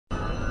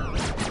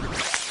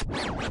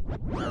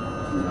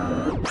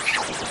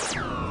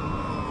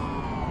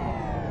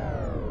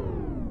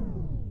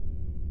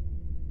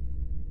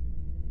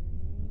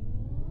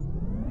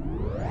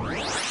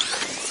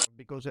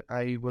because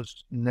I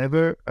was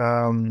never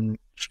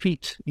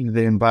fit in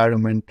the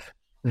environment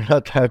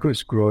that I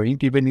was growing,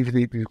 even if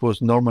it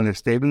was normal and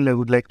stable. I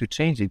would like to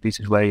change it. This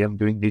is why I'm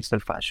doing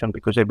digital fashion,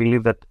 because I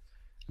believe that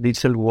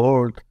digital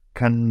world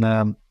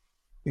can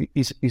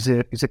is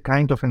a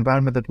kind of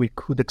environment that we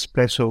could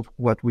express of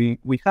what we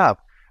have.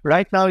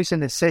 Right now is a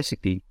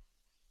necessity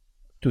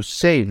to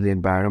save the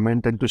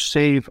environment and to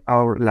save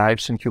our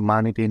lives and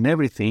humanity and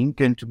everything,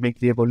 and to make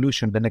the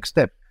evolution the next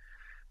step.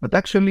 But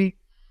actually,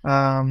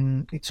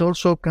 it's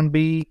also can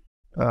be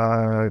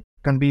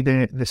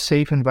the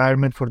safe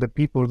environment for the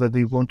people that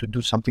they want to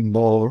do something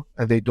more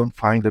and they don't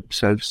find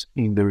themselves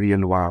in the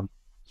real one.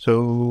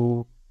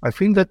 So I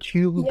think that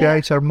you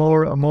guys are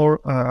more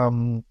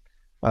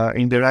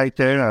in the right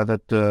area,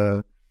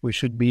 that we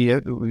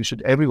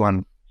should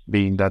everyone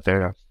be in that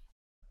area.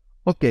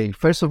 Okay,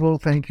 first of all,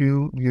 thank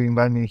you. You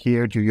invited me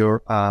here to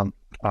your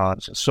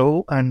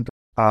show, and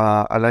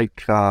I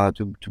like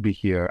to be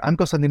here. I'm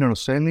Costantino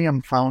Rosselli.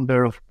 I'm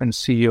founder and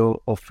CEO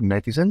of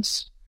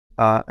Netizens,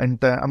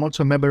 and I'm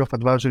also a member of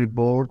advisory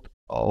board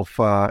of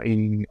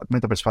in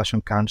Metaverse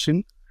Fashion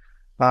Council.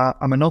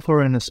 I'm an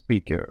author and a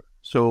speaker.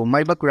 So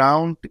my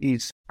background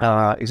is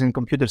in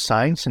computer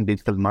science and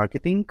digital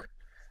marketing.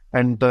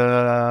 And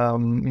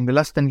in the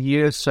last 10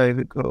 years, I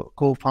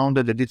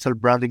co-founded a digital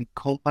branding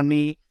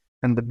company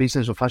and the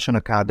Business of Fashion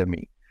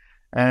Academy.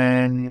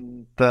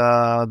 And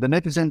the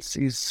Netizens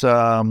is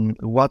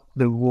what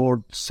the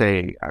word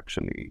say,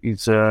 actually.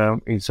 It's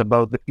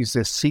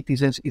the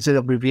citizens. It's an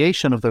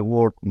abbreviation of the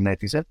word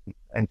netizen,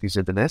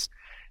 NTZNS,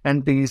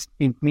 and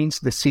it means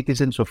the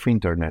citizens of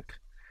internet.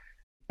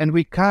 And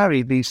we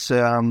carry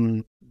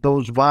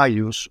those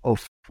values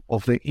of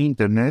the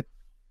internet,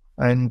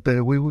 and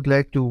we would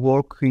like to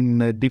work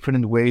in a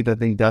different way than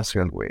the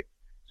industrial way.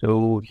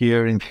 So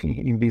here in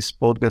this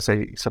podcast,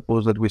 I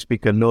suppose that we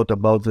speak a lot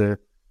about the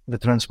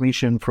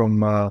transmission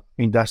from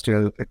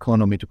industrial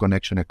economy to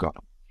connection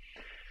economy.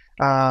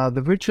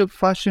 The virtual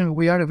fashion,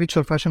 we are a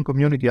virtual fashion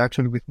community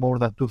actually with more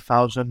than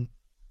 2,000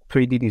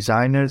 3D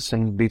designers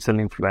and digital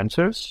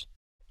influencers.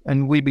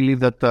 And we believe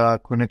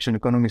that connection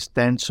economy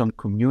stands on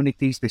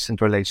communities,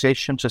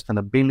 decentralization,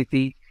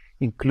 sustainability,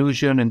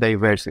 inclusion, and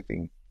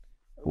diversity.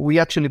 We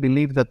actually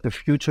believe that the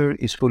future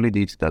is fully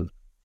digital.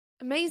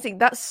 Amazing.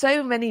 That's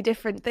so many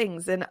different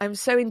things, and I'm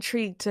so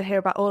intrigued to hear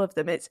about all of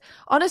them. It's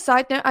on a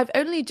side note, I've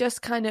only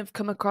just kind of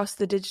come across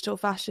the digital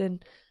fashion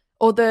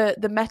or the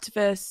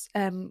Metaverse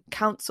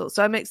Council,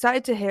 so I'm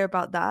excited to hear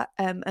about that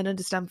and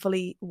understand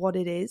fully what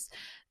it is.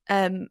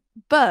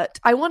 But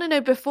I want to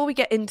know, before we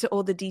get into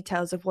all the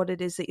details of what it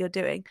is that you're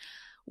doing,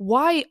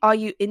 why are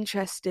you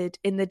interested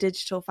in the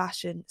digital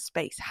fashion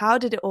space? How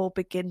did it all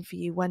begin for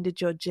you? When did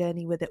your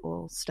journey with it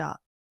all start?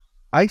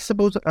 I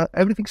suppose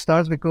everything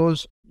starts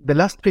because the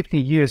last 50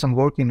 years I'm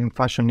working in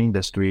fashion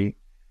industry,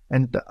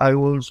 and I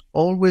was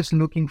always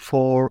looking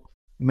for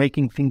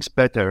making things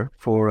better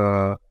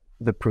for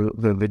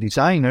the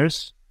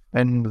designers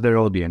and their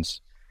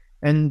audience.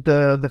 And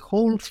the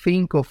whole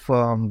thing of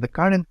the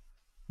current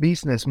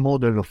business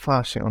model of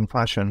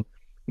fashion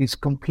is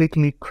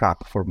completely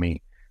crap for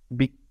me,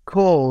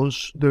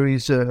 because there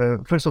is,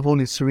 first of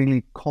all, it's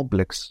really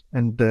complex,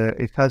 and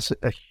it has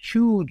a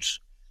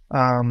huge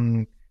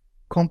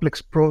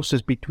complex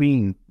process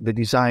between the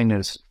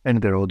designers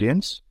and their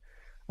audience,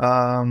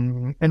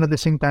 and at the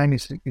same time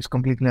is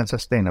completely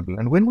unsustainable.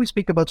 And when we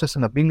speak about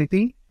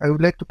sustainability, I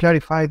would like to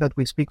clarify that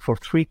we speak for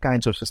three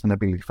kinds of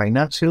sustainability: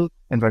 financial,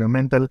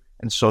 environmental,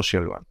 and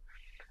social one.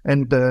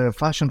 And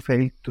fashion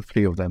failed to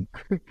three of them,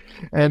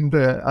 and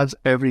as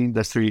every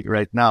industry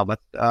right now. But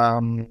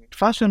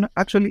fashion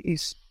actually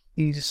is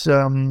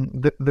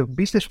the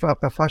business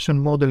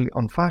fashion model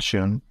on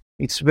fashion.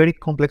 It's very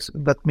complex.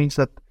 That means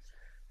that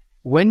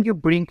when you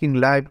bring in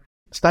life,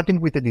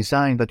 starting with the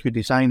design, that you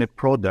design a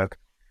product,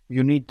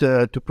 you need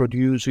to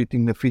produce it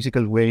in the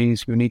physical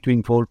ways. You need to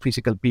involve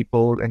physical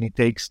people, and it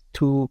takes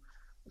 2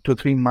 to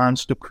 3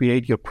 months to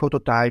create your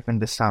prototype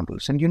and the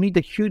samples. And you need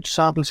the huge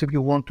samples if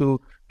you want to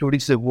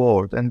reach the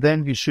world. And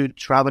then you should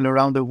travel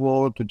around the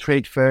world to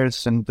trade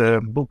fairs and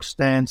book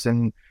stands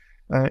and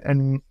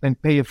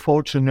pay a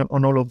fortune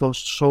on all of those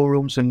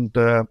showrooms and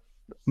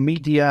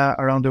media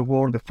around the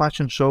world, the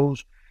fashion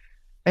shows.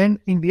 And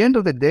in the end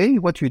of the day,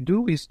 what you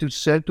do is to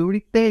sell to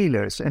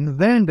retailers, and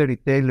then the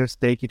retailers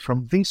take it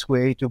from this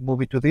way to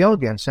move it to the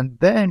audience. And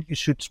then you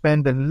should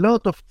spend a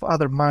lot of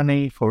other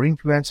money for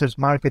influencers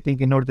marketing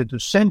in order to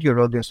send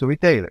your audience to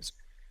retailers.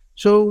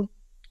 So,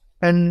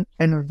 and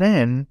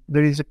then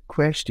there is a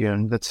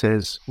question that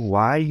says,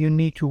 why you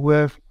need to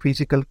wear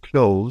physical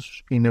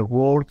clothes in a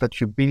world that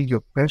you build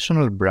your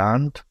personal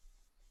brand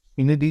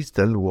in a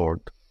digital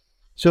world?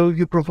 So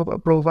you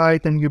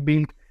provide and you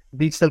build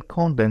digital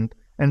content,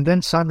 and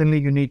then suddenly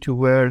you need to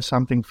wear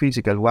something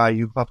physical. Why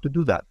you have to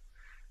do that?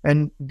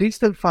 And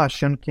digital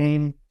fashion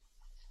came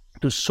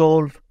to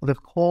solve the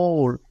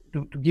whole,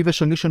 to give a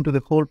solution to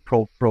the whole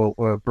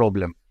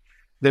problem.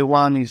 The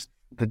one is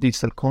the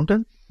digital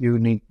content. You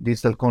need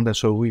digital content,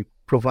 so we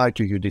provide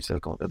to you digital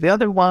content. The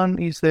other one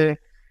is the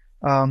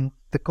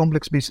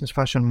complex business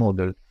fashion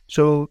model.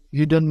 So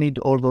you don't need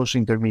all those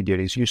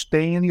intermediaries. You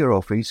stay in your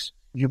office,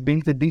 you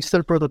build the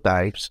digital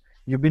prototypes,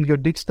 you build your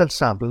digital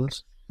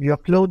samples, you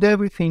upload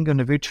everything on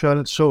the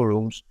virtual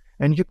showrooms,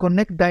 and you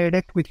connect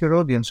direct with your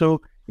audience.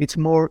 So it's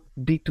more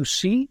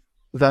D2C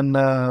than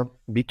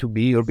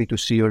B2B or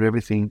B2C or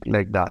everything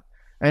like that.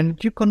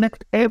 And you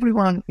connect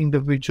everyone in the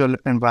virtual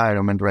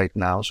environment right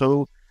now.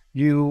 So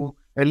you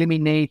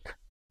eliminate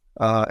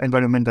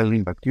environmental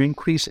impact. You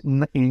increase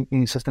in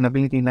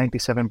sustainability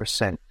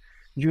 97%.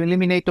 You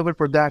eliminate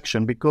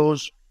overproduction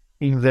because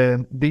in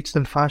the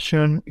digital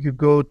fashion, you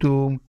go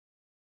to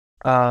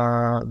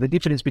the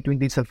difference between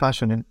digital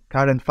fashion and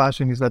current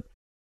fashion is that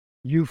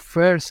you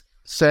first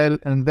sell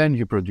and then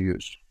you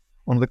produce.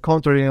 On the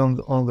contrary,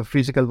 on the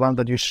physical one,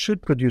 that you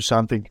should produce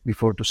something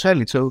before to sell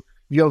it. So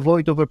you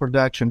avoid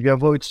overproduction, you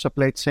avoid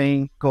supply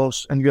chain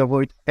costs, and you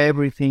avoid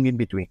everything in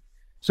between.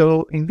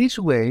 So in this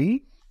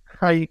way,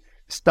 I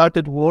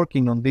started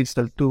working on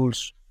digital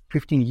tools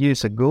 15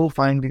 years ago,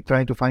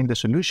 trying to find the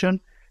solution.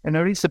 And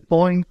I reached a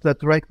point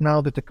that right now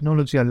the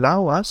technology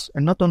allow us,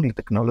 and not only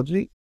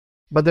technology,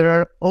 but there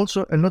are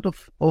also a lot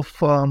of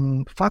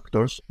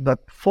factors that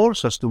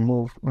force us to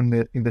move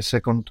in the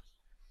second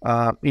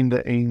in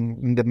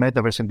the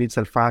metaverse and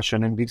digital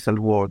fashion and digital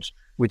worlds,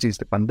 which is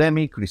the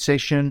pandemic,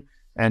 recession,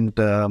 and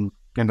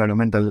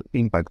environmental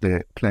impact,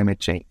 the climate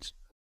change.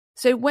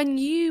 So when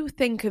you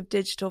think of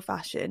digital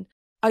fashion,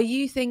 are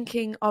you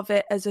thinking of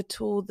it as a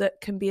tool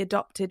that can be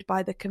adopted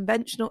by the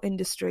conventional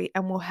industry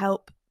and will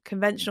help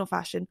conventional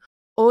fashion,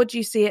 or do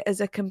you see it as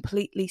a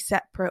completely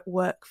separate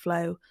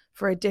workflow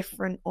for a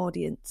different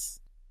audience?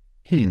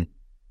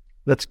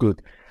 That's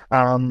good.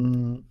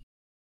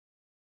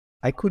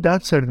 I could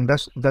answer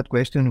that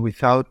question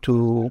without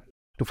to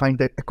find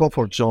a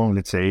comfort zone,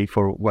 let's say,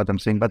 for what I'm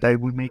saying, but I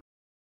will make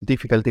it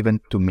difficult even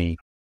to me.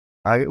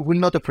 I will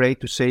not afraid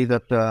to say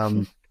that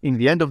in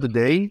the end of the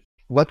day,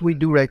 what we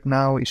do right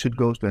now, it should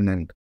go to an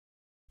end.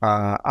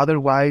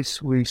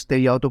 Otherwise, we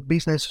stay out of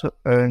business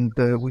and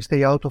we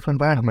stay out of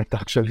environment,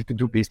 actually, to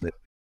do business.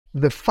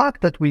 The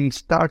fact that we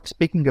start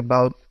speaking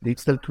about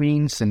digital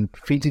twins and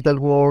physical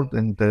world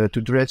and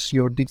to dress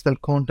your digital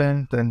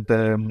content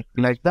and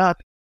like that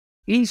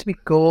is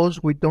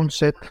because we don't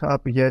set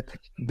up yet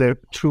the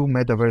true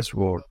metaverse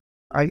world.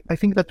 I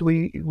think that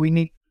we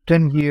need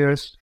 10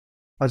 years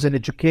as an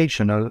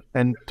educational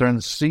and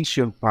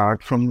transition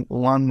part from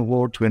one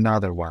world to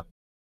another one.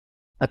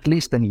 At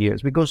least 10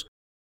 years, because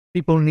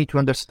people need to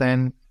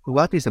understand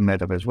what is a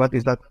metaverse, what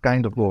is that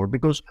kind of world.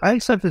 Because I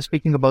started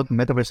speaking about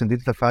metaverse and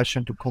digital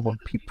fashion to common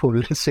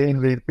people, saying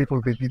that people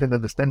didn't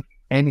understand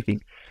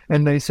anything.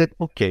 And I said,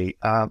 okay,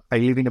 I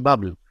live in a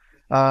bubble.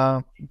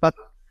 But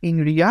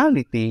in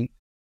reality,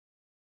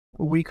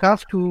 we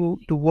have to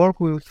work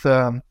with,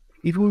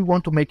 if we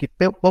want to make it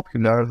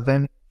popular,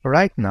 then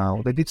right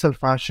now, the digital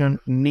fashion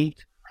need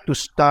to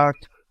start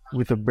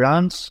with the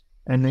brands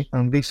and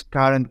on this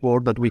current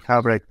world that we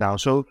have right now.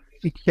 So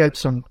it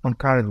helps on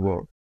current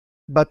world.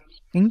 But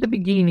in the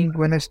beginning,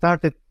 when I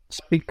started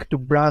speak to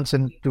brands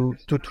and to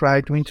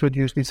try to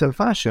introduce digital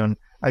fashion,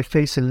 I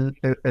faced a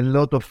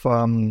lot of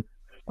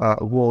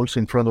walls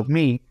in front of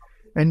me,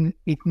 and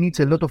it needs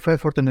a lot of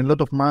effort and a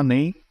lot of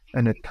money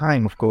and a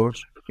time, of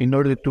course, in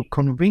order to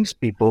convince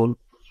people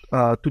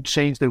to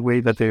change the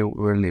way that they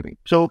were living.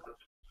 So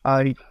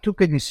I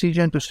took a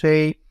decision to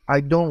say, I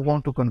don't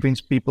want to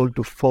convince people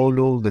to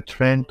follow the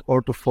trend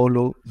or to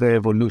follow the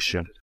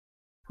evolution.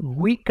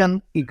 We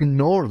can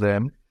ignore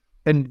them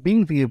and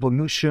build the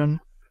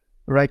evolution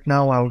right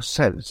now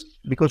ourselves,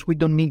 because we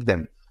don't need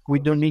them. We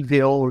don't need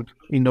the old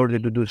in order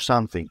to do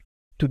something.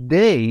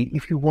 Today,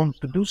 if you want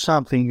to do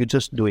something, you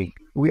just do it.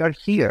 We are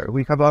here.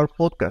 We have our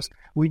podcast.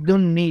 We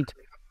don't need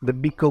the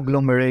big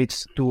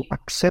conglomerates to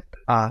accept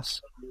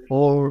us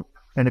or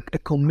a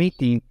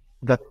committee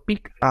that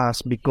pick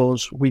us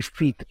because we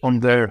fit on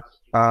their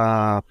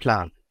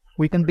plan.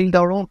 We can build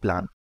our own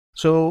plan.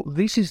 So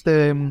this is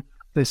the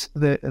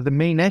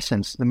main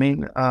essence, the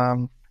main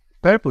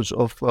purpose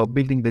of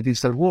building the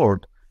digital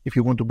world. If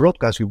you want to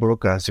broadcast, you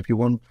broadcast. If you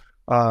want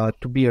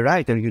to be a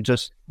writer, you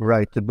just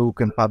write the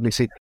book and publish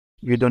it.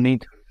 You don't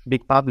need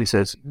big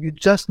publishers. You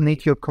just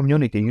need your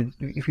community.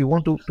 If you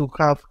want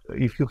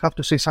if you have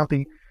to say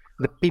something,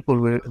 the people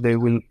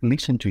will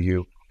listen to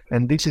you.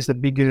 And this is the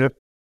bigger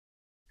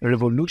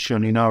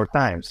revolution in our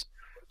times.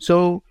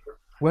 So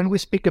when we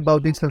speak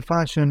about digital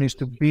fashion, is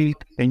to build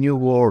a new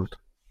world,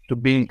 to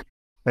build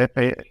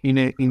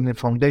in a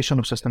foundation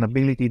of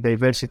sustainability,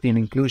 diversity, and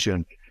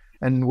inclusion.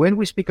 And when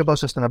we speak about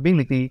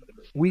sustainability,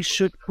 we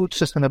should put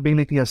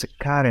sustainability as a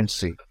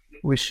currency.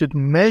 We should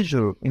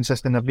measure in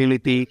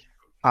sustainability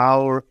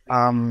our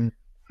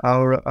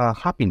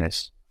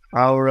happiness,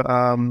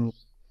 our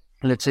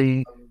let's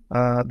say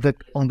that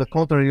on the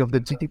contrary of the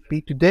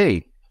GDP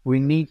today, we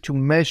need to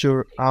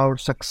measure our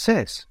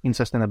success in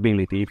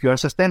sustainability. If you are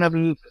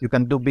sustainable, you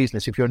can do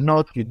business. If you're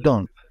not, you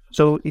don't.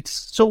 So it's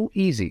so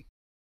easy,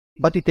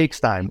 but it takes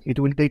time. It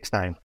will take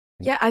time.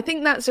 Yeah, I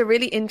think that's a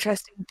really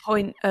interesting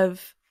point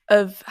of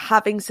of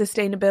having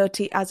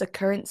sustainability as a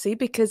currency?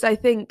 Because I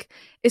think,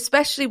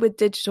 especially with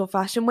digital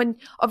fashion, when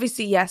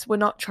obviously, yes, we're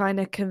not trying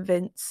to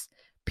convince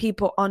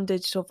people on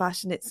digital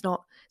fashion. It's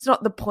not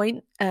the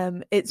point.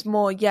 It's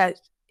more,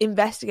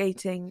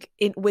 investigating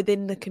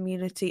within the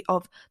community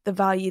of the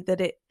value that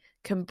it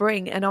can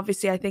bring. And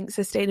obviously, I think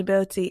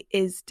sustainability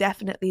is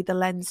definitely the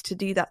lens to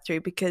do that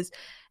through, because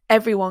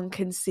everyone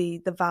can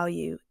see the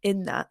value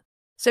in that.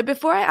 So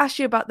before I ask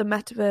you about the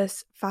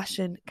Metaverse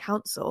Fashion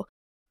Council,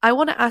 I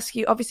want to ask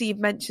you, obviously you've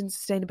mentioned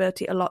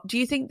sustainability a lot. Do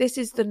you think this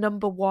is the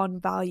number one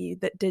value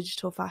that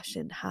digital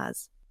fashion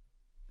has?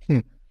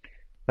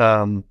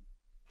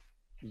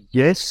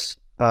 Yes,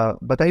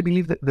 but I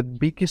believe that the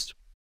biggest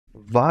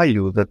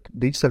value that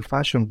digital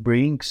fashion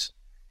brings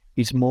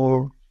is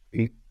more,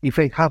 if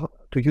I have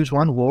to use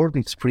one word,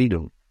 it's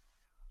freedom,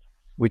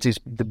 which is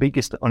the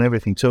biggest on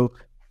everything. So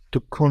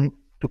to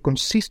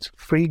consist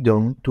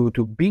freedom,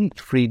 to build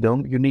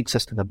freedom, you need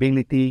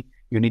sustainability,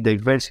 you need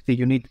diversity,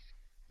 you need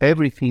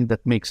everything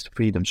that makes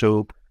freedom.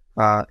 So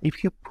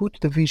if you put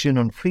the vision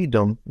on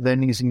freedom,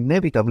 then it's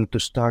inevitable to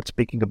start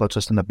speaking about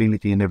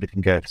sustainability and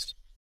everything else.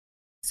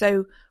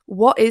 So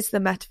what is the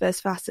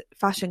Metaverse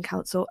Fashion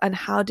Council, and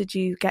how did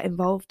you get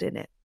involved in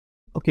it?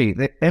 Okay,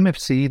 the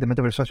MFC, the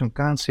Metaverse Fashion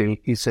Council,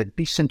 is a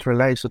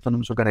decentralized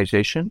autonomous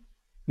organization.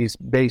 It's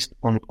based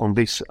on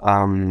this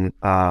value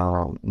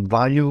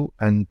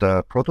and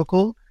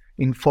protocol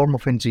in form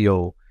of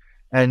NGO.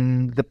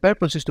 And the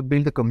purpose is to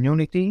build a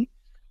community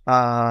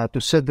to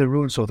set the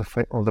rules of the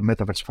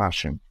Metaverse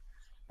fashion.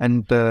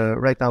 And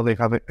right now they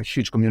have a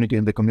huge community,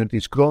 and the community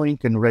is growing.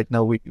 And right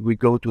now we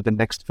go to the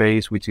next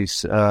phase, which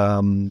is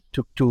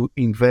to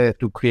invest,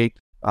 to create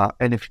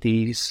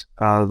NFTs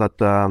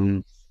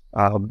that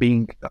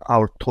being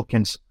our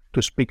tokens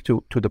to speak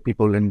to the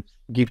people and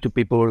give to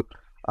people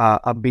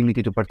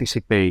ability to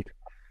participate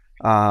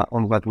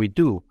on what we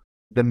do.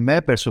 The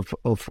members of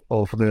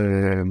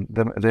the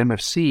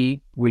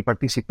MFC will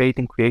participate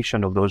in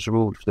creation of those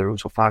rules, the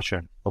rules of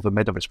fashion, of the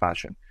Metaverse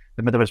fashion,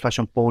 the Metaverse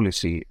fashion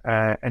policy,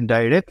 and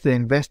direct the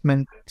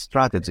investment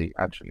strategy,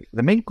 actually.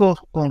 The main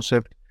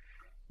concept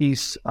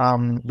is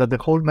that the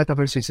whole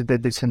Metaverse is the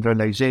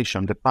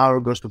decentralization. The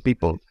power goes to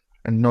people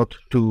and not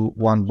to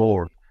one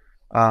board,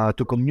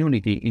 to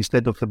community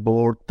instead of the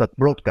board that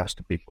broadcasts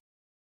to people.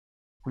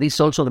 This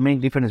is also the main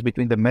difference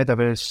between the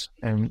Metaverse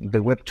and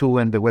the Web 2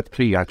 and the Web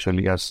 3,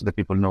 actually, as the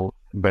people know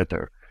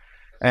better.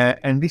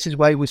 And this is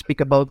why we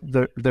speak about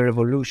the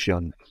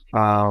revolution.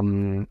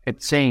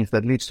 It's change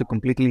that leads to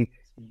completely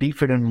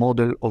different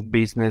model of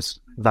business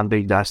than the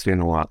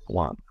industrial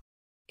one.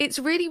 It's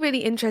really,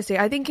 really interesting.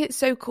 I think it's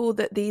so cool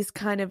that these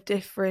kind of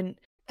different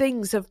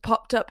things have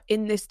popped up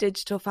in this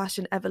digital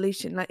fashion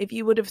evolution. Like, if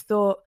you would have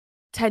thought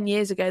 10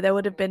 years ago, there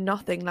would have been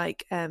nothing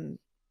like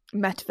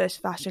Metaverse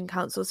Fashion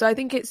Council. So I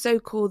think it's so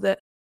cool that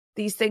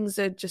these things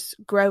are just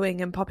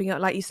growing and popping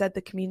up. Like you said,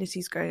 the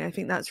community's growing. I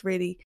think that's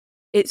really,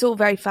 it's all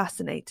very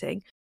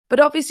fascinating. But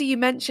obviously you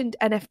mentioned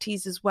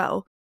NFTs as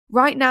well.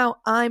 Right now,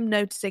 I'm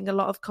noticing a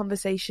lot of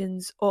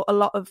conversations, or a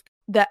lot of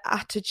the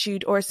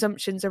attitude or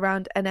assumptions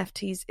around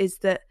NFTs is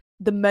that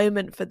the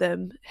moment for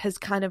them has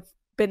kind of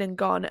been and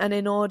gone. And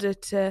in order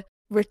to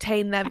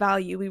retain their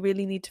value, we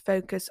really need to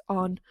focus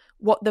on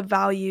what the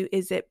value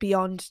is, it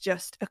beyond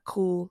just a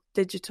cool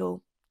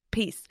digital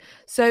piece.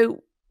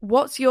 So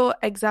what's your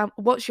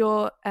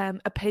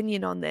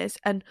opinion on this,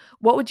 and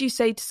what would you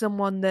say to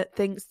someone that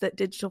thinks that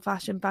digital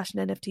fashion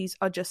NFTs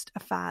are just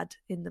a fad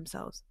in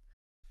themselves?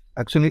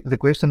 Actually, the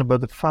question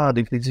about the fad,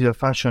 if digital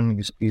fashion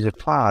is a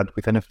fad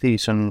with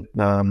NFTs, and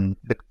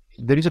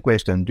there is a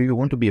question: do you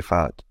want to be a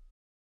fad?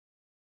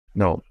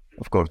 No,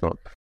 of course not.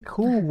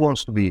 Who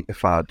wants to be a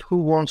fad? Who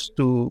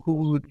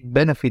would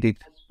benefit it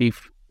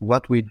if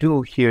what we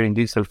do here in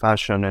digital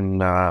fashion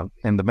and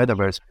the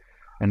Metaverse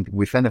and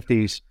with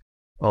NFTs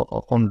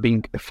on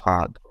being a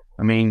fad?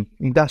 I mean,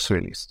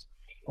 industrialists,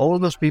 all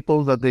those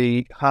people that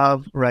they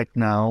have right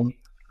now,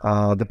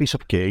 the piece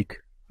of cake,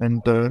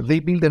 and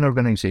they build an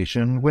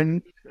organization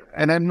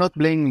and I'm not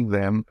blaming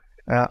them.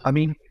 I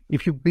mean,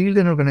 if you build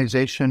an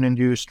organization and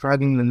you're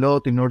struggling a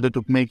lot in order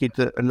to make it,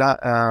 to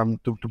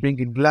bring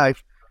it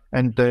life,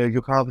 and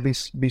you have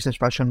this business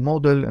fashion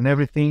model and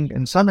everything,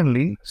 and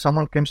suddenly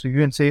someone comes to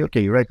you and say,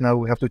 okay, right now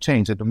we have to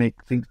change it to make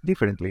things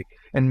differently.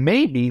 And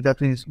maybe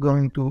that is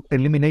going to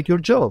eliminate your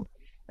job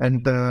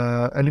and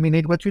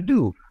eliminate what you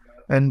do.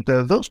 And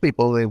those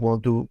people, they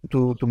want to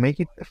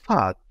make it a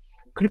fad.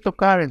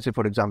 Cryptocurrency,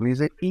 for example, is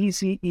the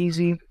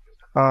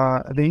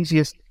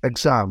easiest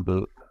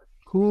example.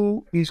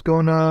 Who is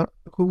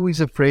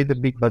afraid the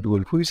big bad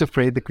wolf? Who is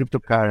afraid the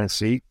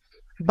cryptocurrency?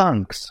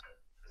 Banks.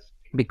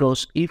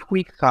 Because if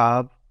we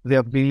have the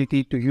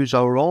ability to use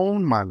our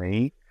own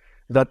money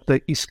that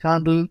is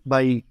handled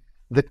by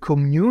the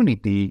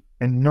community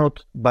and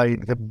not by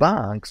the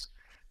banks,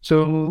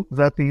 so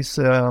that is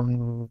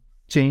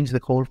change the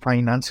whole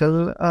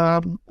financial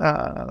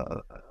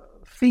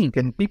thing.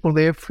 And people,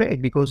 they're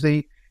afraid because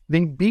they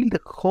build a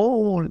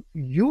whole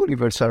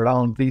universe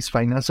around this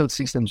financial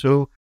system.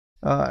 So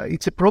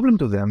it's a problem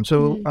to them.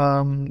 So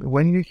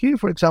when you hear,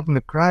 for example,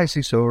 a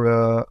crisis or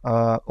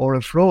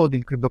a fraud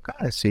in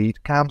cryptocurrency,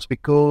 it comes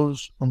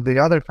because, on the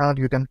other hand,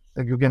 you can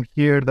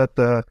hear that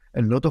a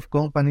lot of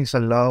companies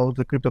allow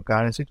the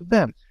cryptocurrency to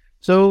them.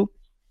 So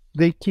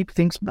they keep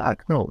things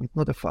back. No, it's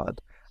not a fad.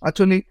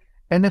 Actually,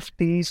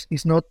 NFTs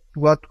is not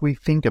what we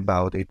think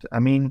about it. I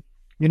mean,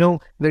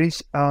 there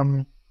is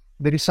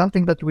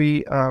something that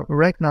we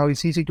right now,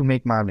 it's easy to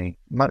make money.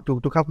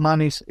 To have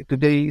money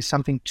today is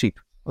something cheap.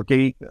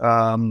 Okay,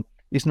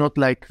 it's not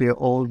like the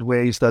old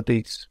ways that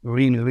it's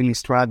really, really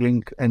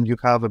struggling and you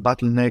have a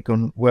bottleneck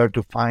on where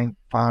to find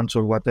funds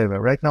or whatever.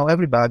 Right now,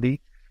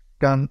 everybody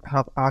can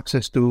have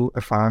access to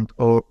a fund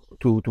or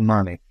to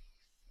money.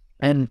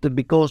 And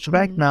because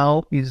right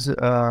now is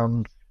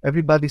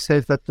everybody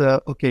says that,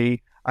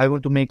 okay, I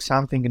want to make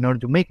something in order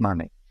to make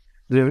money.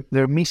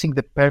 They're missing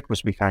the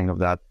purpose behind of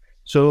that.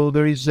 So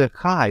there is a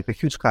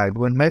huge hype.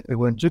 When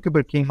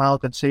Zuckerberg came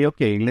out and say,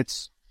 okay,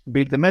 let's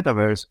build the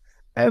metaverse,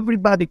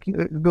 everybody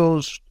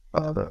goes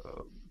to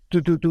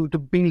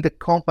build a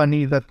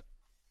company that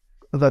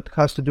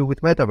has to do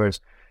with metaverse.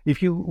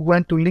 If you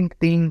went to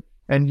LinkedIn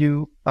and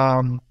you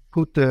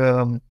put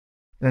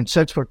and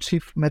search for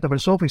chief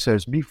metaverse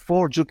officers,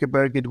 before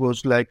Zuckerberg it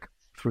was like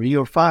 3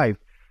 or 5.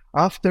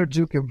 After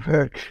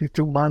Zuckerberg,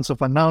 2 months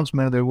of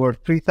announcement, there were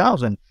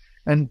 3,000,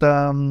 and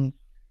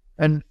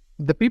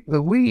the people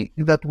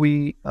that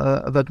we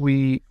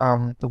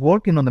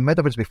working on the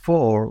metaverse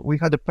before, we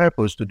had a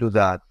purpose to do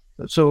that.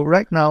 So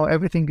right now,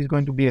 everything is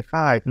going to be a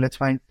hype. Let's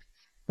find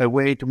a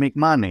way to make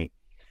money.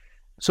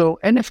 So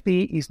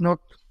NFT is not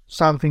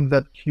something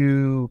that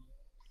you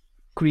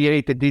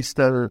create a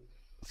digital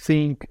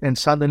thing and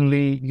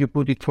suddenly you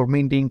put it for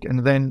minting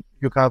and then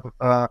you have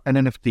an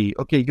NFT.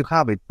 Okay, you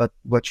have it, but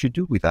what you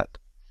do with that?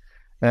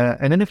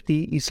 An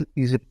NFT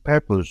is a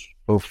purpose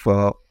of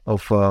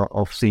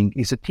thing.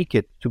 Is a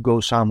ticket to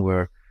go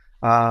somewhere.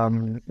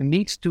 It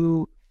needs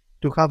to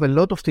have a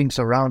lot of things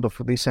around of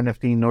this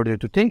NFT in order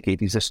to take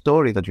it. It's a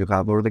story that you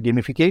have, or the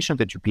gamification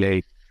that you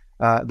play,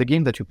 the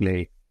game that you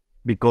play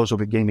because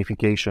of a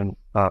gamification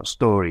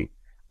story.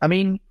 I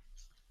mean,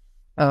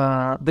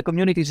 the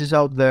communities is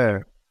out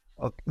there.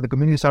 The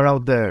communities are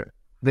out there.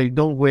 They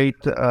don't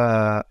wait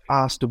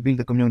us to build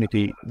the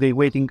community. They're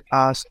waiting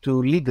us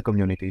to lead the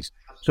communities.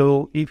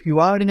 So if you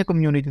are in a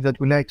community that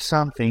will like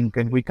something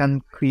and we can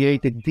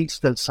create a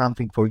digital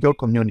something for your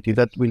community,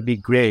 that will be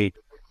great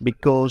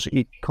because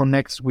it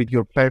connects with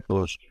your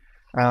purpose.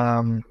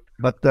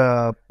 But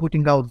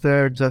putting out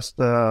there just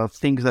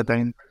things that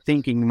I'm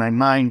thinking in my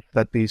mind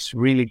that is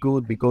really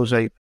good because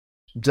I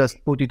just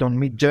put it on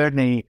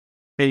Midjourney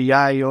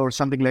AI or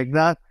something like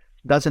that,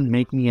 doesn't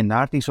make me an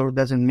artist or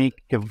doesn't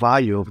make a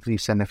value of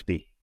this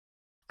NFT.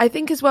 I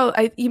think as well,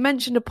 you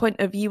mentioned a point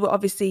of you were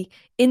obviously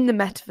in the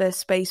metaverse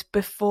space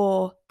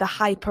before the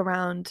hype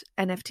around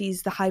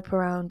NFTs, the hype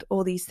around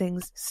all these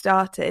things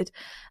started.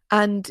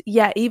 And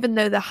yeah, even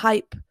though the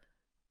hype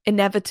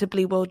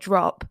inevitably will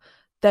drop,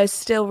 there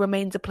still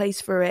remains a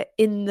place for it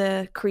in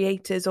the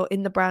creators or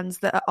in the brands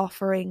that are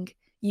offering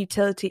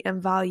utility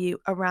and value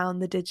around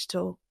the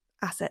digital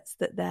assets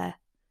that they're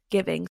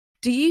giving.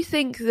 Do you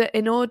think that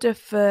in order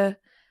for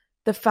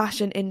the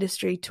fashion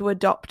industry to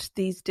adopt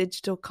these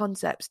digital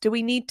concepts, do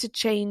we need to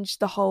change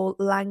the whole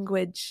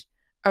language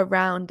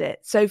around it?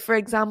 So, for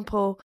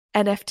example,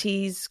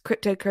 NFTs,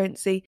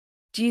 cryptocurrency,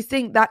 do you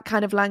think that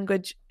kind of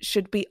language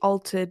should be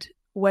altered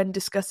when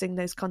discussing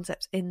those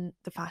concepts in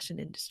the fashion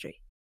industry?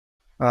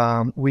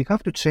 We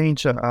have to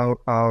change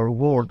our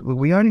word.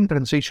 We are in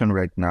transition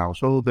right now,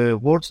 so the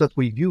words that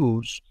we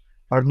use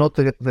are not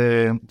the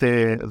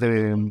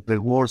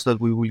words that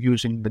we will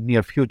use in the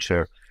near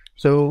future.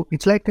 So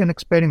it's like an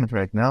experiment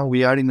right now.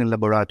 We are in a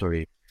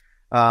laboratory.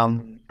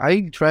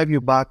 I drive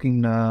you back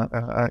in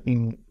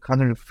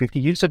 150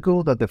 years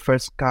ago that the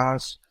first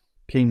cars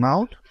came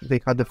out. They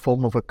had the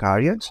form of a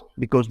carriage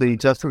because they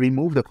just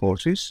remove the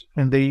horses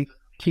and they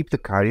keep the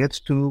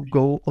carriage to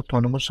go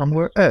autonomous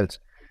somewhere else.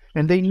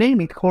 And they name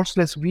it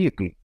horseless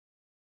vehicle.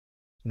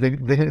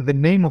 The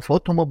name of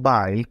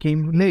automobile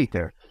came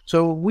later.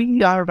 So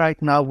we are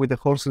right now with the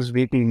horseless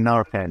vehicle in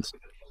our hands.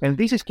 And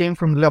this came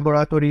from the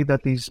laboratory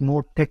that is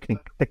more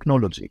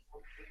technology.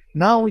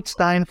 Now it's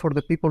time for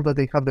the people that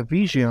they have the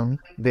vision,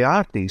 the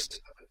artists,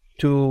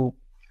 to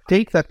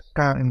take that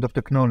kind of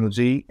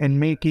technology and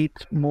make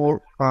it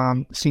more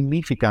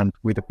significant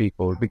with the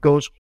people,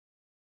 because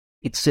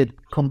it's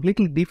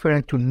completely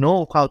different to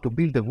know how to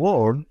build the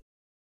world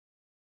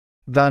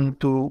than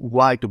to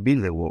why to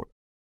build the world.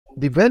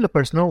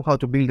 Developers know how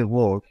to build the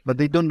world, but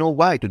they don't know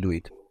why to do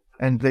it.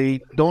 And they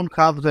don't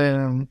have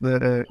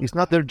it's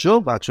not their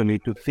job actually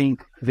to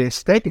think the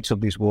aesthetics of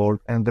this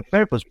world and the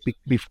purpose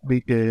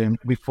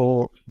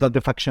before that the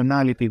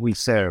functionality will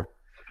serve.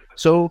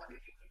 So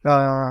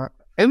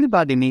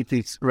everybody needs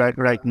it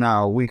right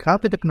now. We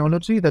have the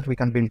technology that we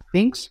can build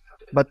things,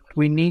 but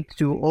we need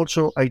to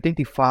also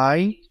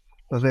identify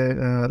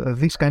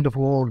this kind of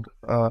world,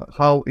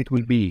 how it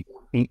will be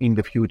in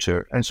the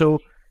future. And so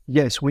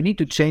yes, we need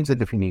to change the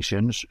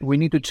definitions. We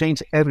need to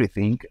change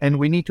everything, and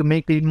we need to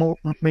make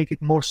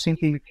it more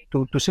simple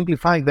to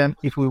simplify them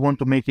if we want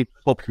to make it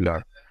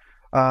popular.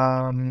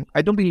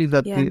 I don't believe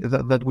that Yeah.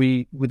 that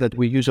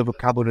we use a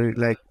vocabulary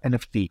like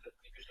NFT.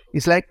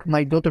 It's like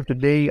my daughter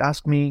today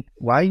asked me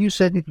why you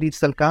said it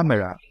digital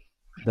camera.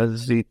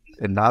 Does it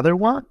another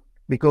one?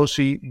 Because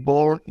she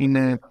born in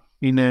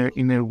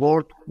a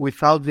world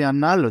without the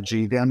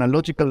analogy, the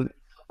analogical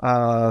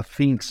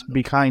things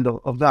behind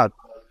of that.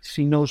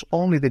 She knows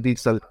only the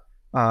digital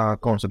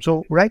concept.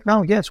 So right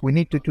now, yes, we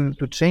need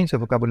to change the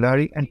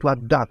vocabulary and to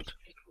adapt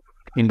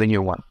in the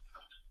new one.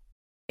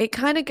 It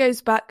kind of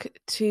goes back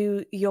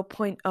to your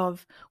point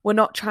of we're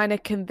not trying to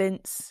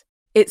convince.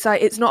 It's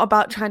like it's not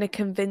about trying to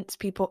convince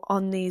people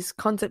on these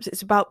concepts.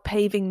 It's about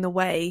paving the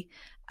way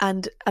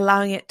and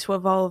allowing it to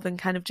evolve and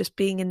kind of just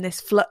being in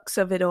this flux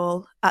of it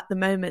all at the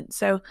moment.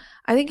 So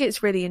I think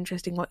it's really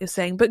interesting what you're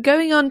saying. But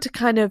going on to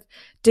kind of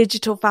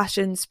digital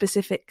fashion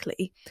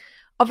specifically,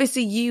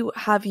 obviously you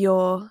have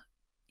your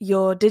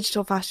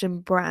digital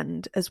fashion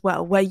brand as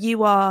well, where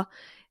you are,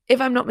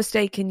 if I'm not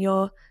mistaken,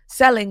 you're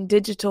selling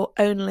digital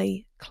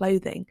only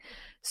clothing.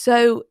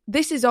 So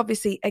this is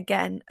obviously,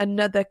 again,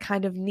 another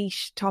kind of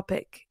niche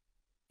topic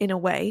in a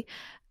way.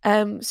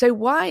 So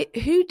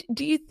who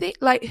do you think,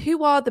 like,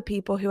 who are the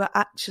people who are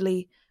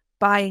actually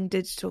buying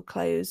digital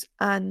clothes,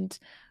 and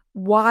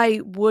why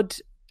would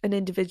an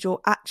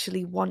individual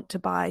actually want to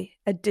buy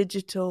a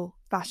digital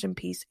fashion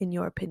piece, in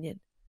your opinion?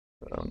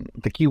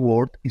 The key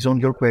word is on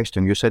your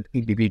question. You said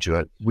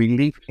individual. We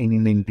live in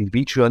an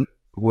individual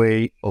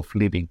way of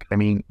living. I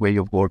mean, way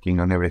of working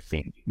on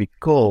everything,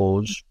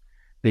 because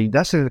the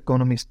industrial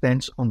economy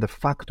stands on the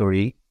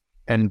factory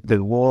and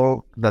the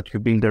work that you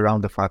build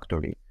around the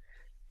factory.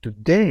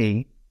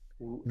 Today,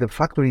 the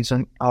factory is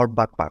on our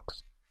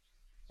backpacks,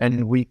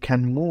 and we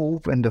can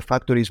move, and the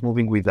factory is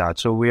moving with that.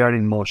 So we are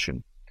in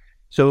motion.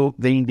 So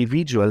the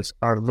individuals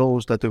are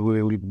those that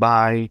will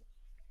buy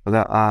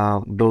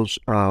those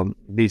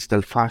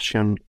digital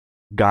fashion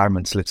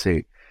garments, let's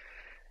say.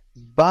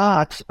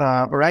 But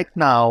right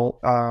now,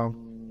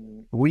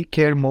 we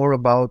care more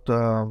about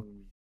the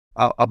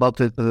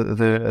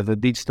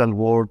digital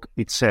world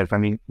itself. I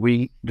mean,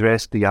 we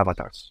dress the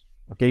avatars,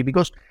 okay?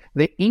 Because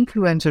the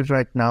influencers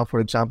right now, for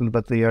example,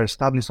 that they are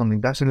established on the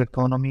industrial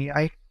economy,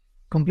 I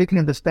completely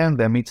understand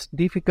them. It's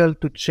difficult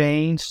to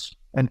change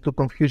and to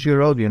confuse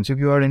your audience. If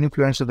you are an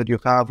influencer that you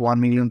have 1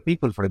 million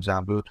people, for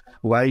example,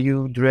 why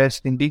you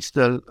dressed in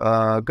digital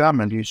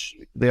garment?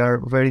 They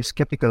are very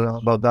skeptical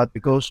about that,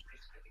 because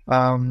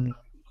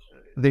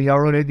they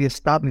are already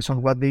established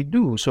on what they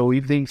do. So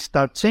if they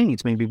start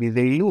change, maybe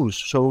they lose.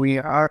 So we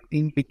are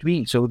in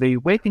between. So they're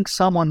waiting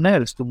someone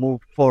else to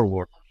move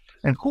forward.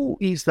 And who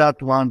is that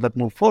one that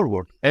move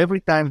forward? Every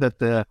time that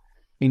the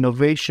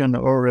innovation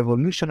or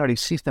revolutionary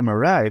system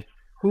arrive,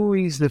 who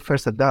is the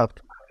first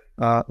adapt?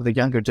 The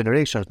younger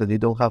generations, that they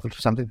don't have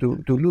something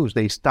to lose.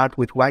 They start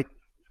with white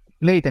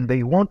plate and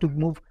they want to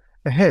move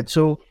ahead.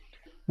 So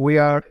we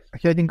are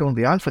heading on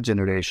the alpha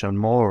generation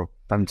more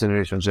than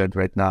Generation Z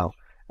right now.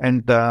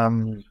 And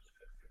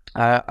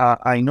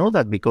I know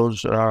that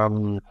because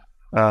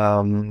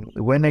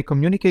when I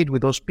communicate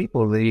with those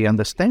people, they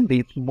understand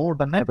it more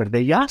than ever.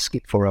 They ask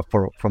it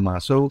from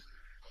us. So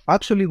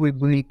actually,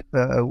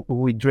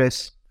 we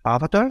dress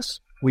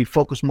avatars. We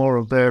focus more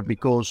on there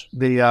because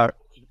they are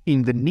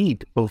in the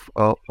need of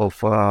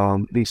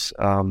this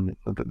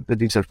the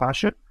digital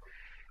fashion,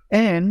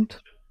 and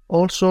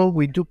also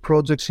we do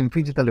projects in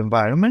digital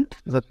environment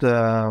that.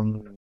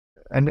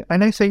 And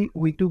I say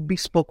we do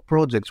bespoke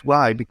projects.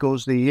 Why?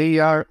 Because the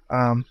AR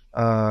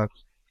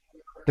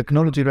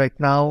technology right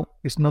now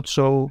is not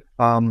so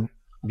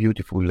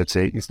beautiful. Let's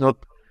say it's not.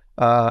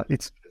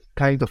 It's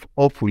kind of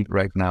awful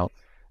right now.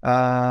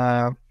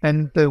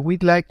 And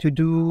we'd like to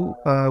do.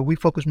 We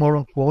focus more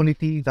on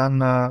quality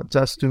than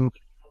just to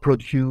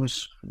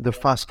produce the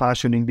fast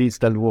fashion in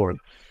digital world.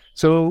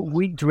 So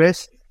we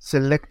dress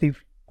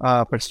selective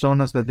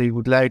personas that they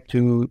would like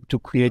to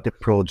create a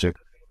project.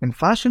 And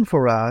fashion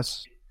for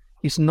us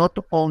is not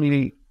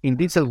only in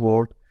digital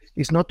world,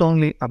 it's not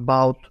only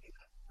about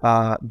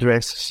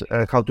dress,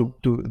 how to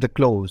the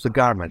clothes, the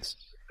garments.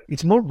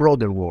 It's more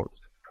broader world,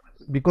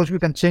 because you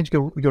can change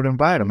your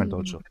environment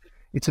also.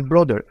 It's a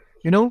broader,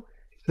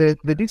 the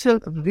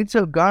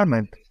digital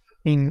garment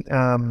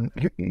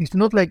it's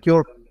not like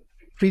your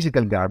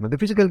physical garment. The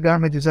physical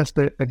garment is just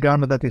a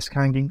garment that is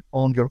hanging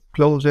on your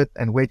closet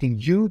and waiting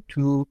you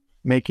to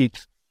make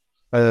it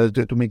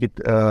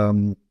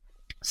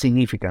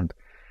significant.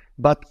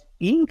 But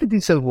in the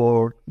digital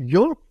world,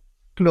 your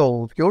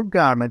clothes, your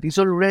garment is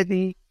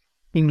already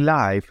in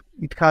life.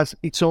 It has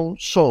its own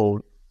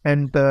soul,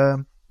 and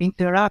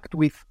interact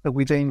with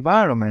the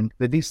environment,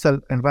 the digital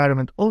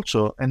environment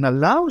also, and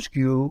allows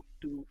you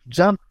to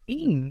jump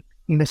in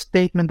a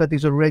statement that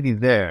is already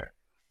there,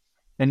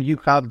 and you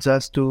have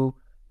just to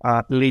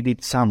lead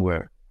it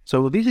somewhere.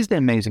 So this is the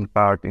amazing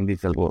part in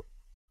digital world.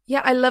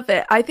 Yeah, I love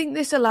it. I think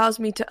this allows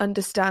me to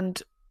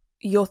understand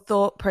your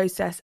thought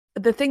process.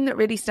 The thing that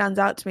really stands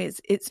out to me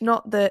is it's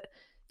not that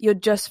you're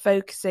just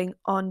focusing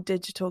on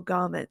digital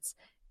garments.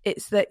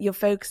 It's that you're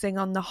focusing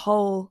on the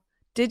whole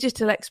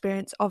digital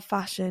experience of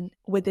fashion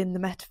within the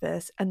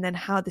metaverse, and then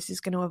how this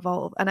is going to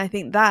evolve. And I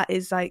think that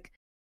is like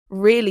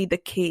really the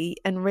key,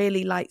 and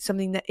really like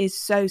something that is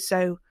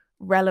so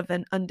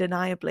relevant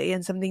undeniably,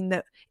 and something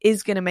that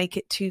is going to make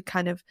it to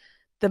kind of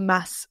the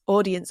mass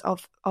audience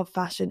of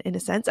fashion in a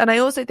sense. And I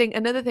also think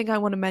another thing I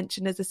want to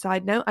mention as a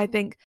side note, I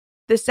think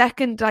the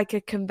second like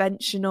a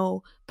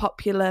conventional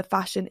popular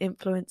fashion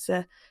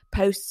influencer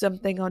posts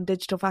something on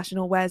digital fashion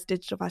or wears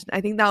digital fashion,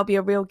 I think that'll be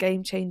a real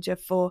game changer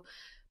for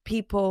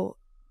people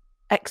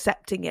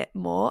accepting it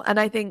more. And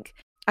I think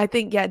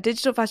yeah,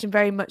 digital fashion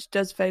very much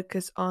does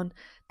focus on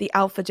the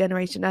alpha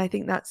generation. And I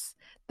think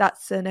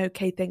that's an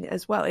okay thing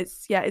as well. It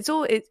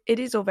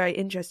is all very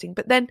interesting.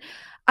 But then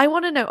I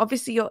want to know,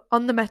 obviously you're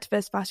on the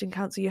Metaverse Fashion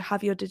Council, you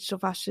have your digital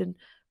fashion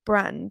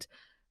brand.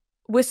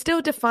 We're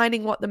still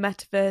defining what the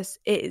metaverse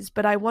is,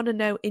 but I want to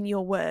know in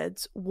your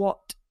words,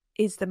 what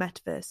is the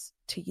metaverse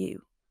to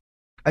you?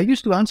 I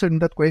used to answer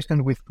that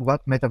question with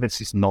what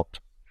metaverse is not.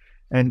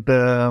 And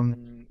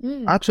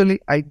actually,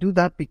 I do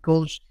that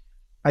because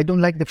I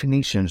don't like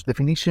definitions.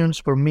 Definitions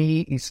for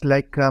me is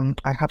like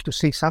I have to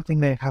say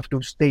something, I have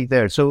to stay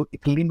there. So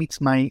it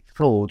limits my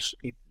thoughts.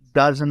 It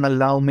doesn't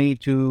allow me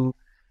to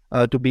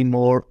be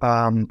more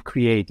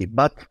creative.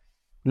 But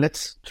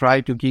let's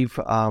try to give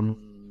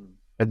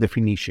a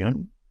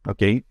definition.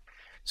 Okay,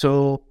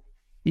 so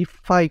if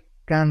I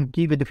can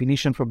give a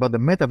definition for about the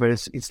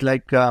metaverse, it's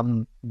like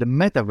the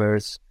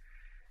metaverse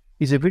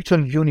is a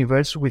virtual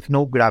universe with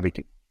no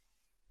gravity,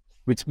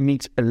 which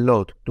means a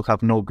lot to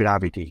have no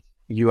gravity.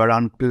 You are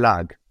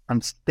unplugged,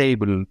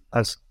 unstable,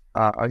 as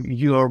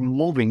you are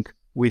moving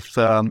with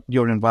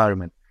your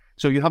environment.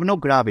 So you have no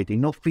gravity,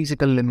 no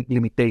physical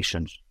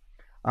limitations,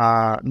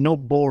 no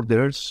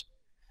borders,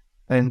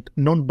 and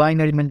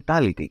non-binary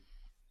mentality.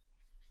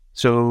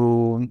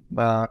 So,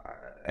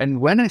 and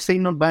when I say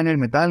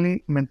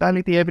non-binary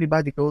mentality,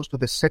 everybody goes to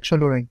the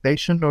sexual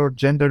orientation or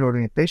gender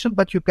orientation,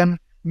 but you can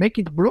make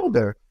it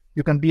broader.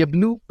 You can be a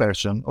blue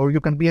person, or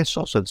you can be a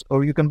sausage,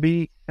 or you can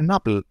be an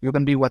apple. You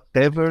can be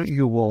whatever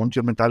you want.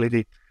 Your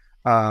mentality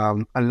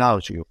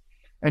allows you.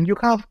 And you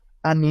have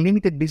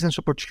unlimited business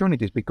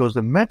opportunities because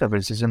the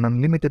metaverse is an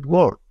unlimited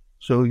world.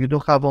 So you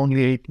don't have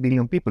only 8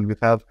 billion people. You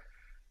have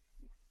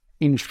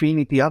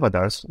infinity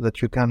avatars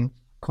that you can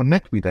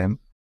connect with them.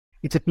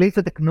 It's a place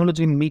that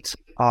technology meets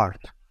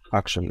art,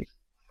 actually.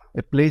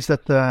 A place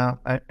that,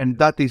 and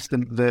that is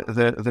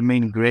the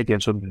main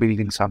ingredient of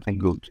building something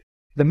good.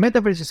 The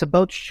metaverse is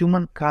about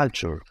human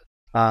culture.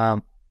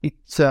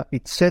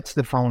 It sets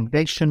the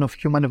foundation of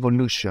human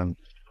evolution.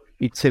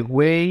 It's a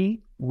way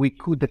we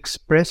could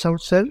express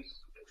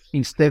ourselves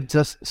instead of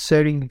just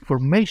sharing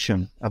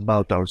information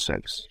about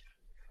ourselves.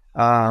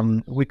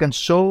 We can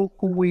show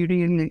who we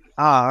really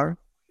are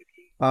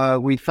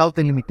without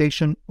the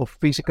limitation of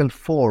physical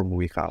form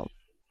we have.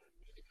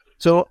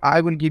 So I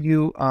will give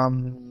you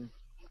an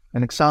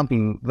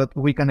example that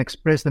we can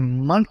express the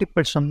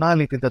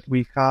multi-personality that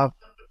we have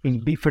in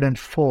different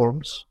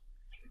forms,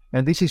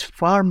 and this is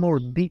far more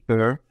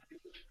deeper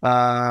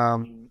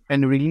and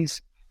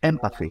release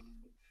empathy.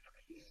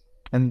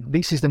 And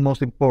this is the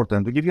most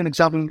important. To give you an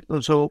example,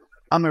 so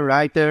I'm a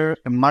writer,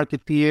 a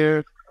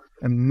marketeer,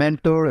 a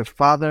mentor, a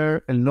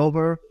father, a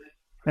lover,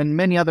 and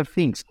many other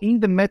things. In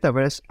the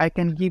metaverse, I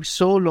can give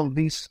soul of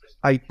these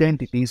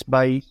identities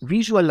by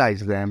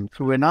visualize them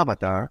through an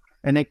avatar,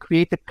 and I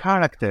create a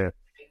character.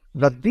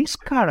 That this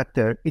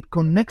character, it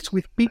connects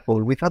with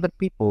people, with other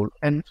people,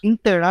 and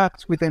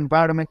interacts with the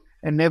environment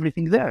and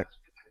everything there.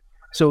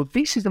 So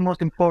this is the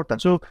most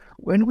important. So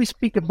when we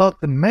speak about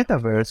the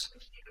metaverse,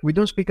 we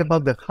don't speak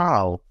about the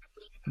how,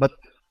 but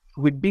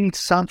we build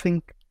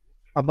something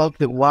about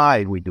the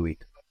why we do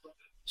it.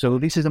 So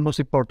this is the most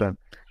important.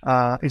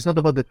 It's not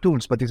about the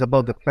tools, but it's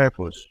about the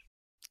purpose.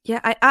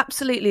 Yeah, I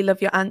absolutely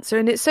love your answer.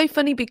 And it's so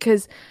funny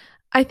because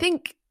I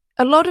think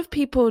a lot of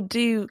people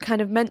do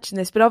kind of mention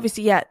this, but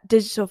obviously, yeah,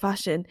 digital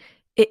fashion,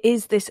 it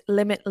is this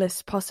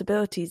limitless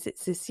possibilities.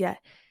 It's this,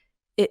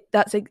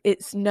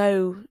 it's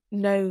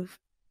no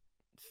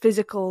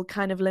physical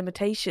kind of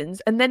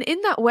limitations. And then in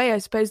that way, I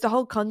suppose the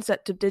whole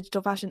concept of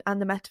digital fashion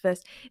and the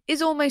metaverse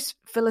is almost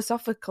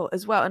philosophical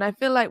as well. And I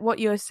feel like what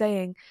you're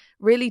saying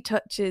really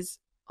touches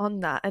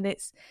on that. And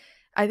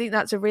I think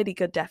that's a really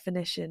good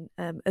definition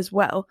as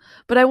well.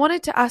 But I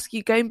wanted to ask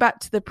you, going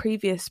back to the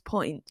previous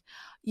point,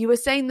 you were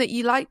saying that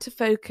you like to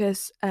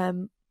focus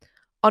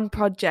on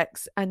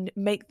projects and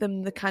make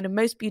them the kind of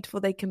most beautiful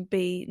they can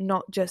be,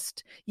 not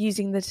just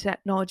using the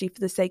technology for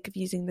the sake of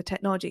using the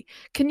technology.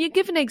 Can you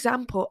give an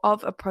example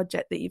of a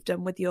project that you've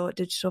done with your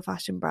digital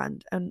fashion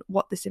brand and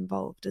what this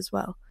involved as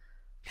well?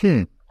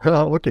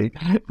 Okay.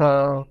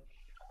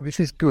 This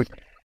is good.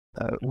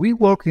 We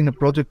worked in a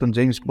project on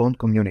James Bond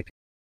community.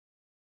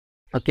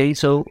 Okay,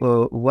 so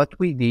what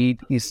we did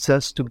is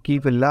just to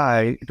give a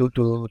life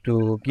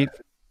to give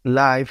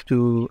life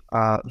to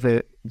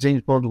the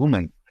James Bond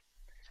woman,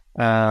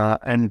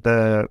 and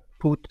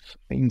put,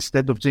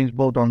 instead of James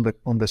Bond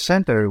on the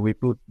center, we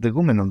put the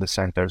woman on the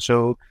center.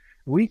 So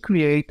we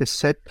create a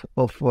set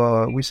of,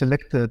 we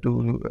select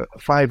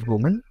 5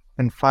 women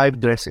and 5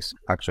 dresses,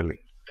 actually.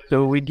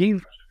 So we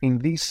give in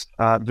these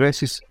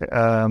dresses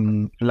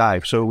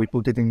live. So we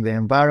put it in the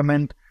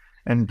environment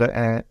and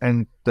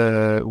with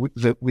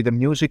the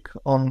music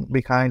on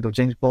behind of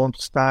James Bond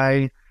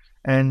style.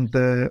 And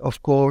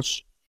of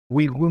course,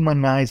 we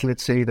humanize,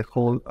 let's say, the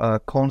whole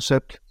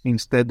concept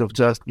instead of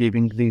just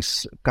giving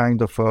this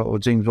kind of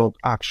James Bond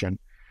action,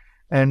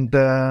 and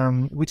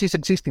which is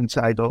exist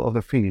inside of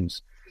the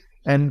films.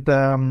 And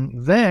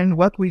then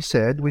what we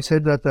said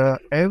that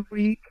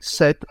every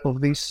set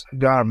of this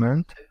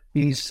garment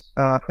is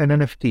an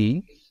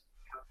NFT.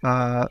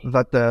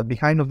 That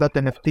behind of that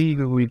NFT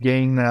we will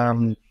gain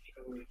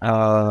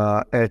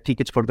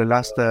tickets for the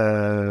last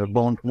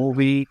Bond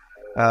movie.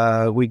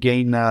 We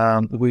gain.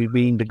 We'll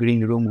be in the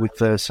green room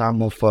with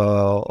some of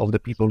the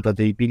people that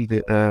they build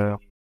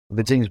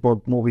the James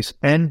Bond movies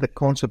and the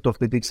concept of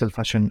the digital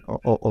fashion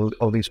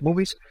of these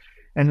movies.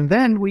 And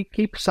then we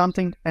keep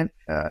something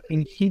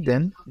in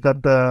hidden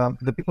that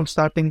the people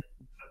starting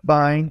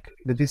buying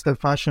the digital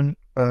fashion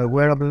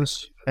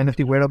wearables,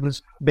 NFT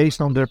wearables,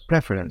 based on their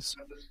preference.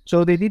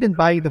 So they didn't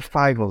buy the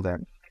 5 of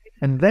them.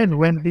 And then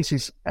when this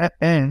is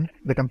end,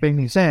 the campaign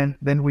is end,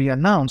 then we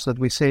announce that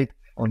we say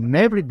on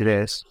every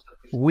dress,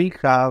 we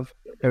have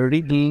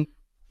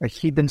a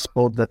hidden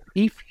spot that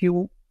if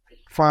you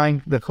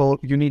find the whole,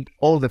 you need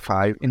all the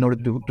 5 in order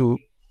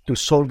to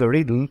solve the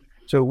riddle.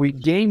 So we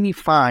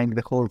gamify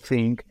the whole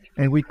thing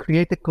and we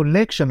create a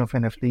collection of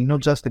NFT,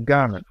 not just a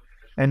garment.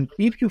 And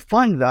if you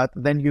find that,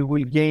 then you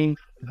will gain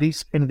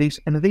this and this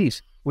and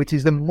this, which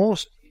is the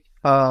most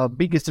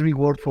biggest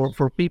reward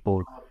for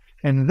people.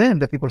 And then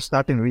the people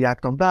start and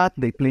react on that.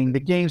 They play in the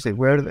games, they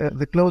wear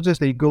the clothes,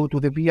 they go to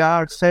the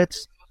VR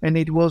sets. And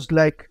it was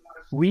like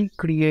we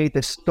create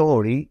a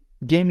story,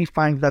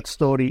 gamifying that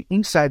story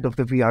inside of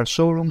the VR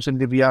showrooms and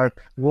the VR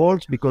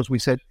worlds, because we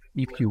said,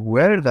 if you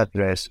wear that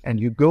dress and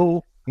you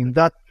go in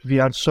that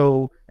VR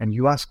show and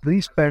you ask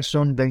this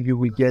person, then you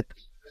will get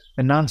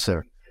an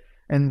answer.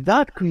 And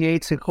that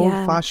creates a whole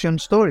fashion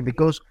story,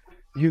 because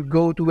you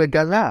go to a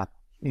gala,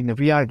 in a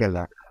VR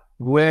gala,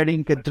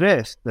 wearing a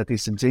dress that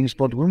is a James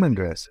Bond woman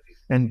dress.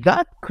 And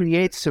that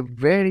creates a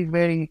very,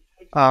 very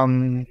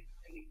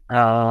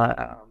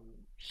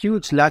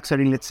huge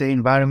luxury, let's say,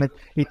 environment.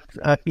 It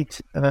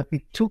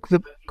took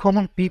the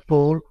common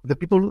people, the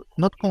people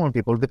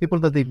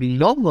that they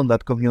belong on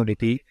that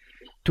community,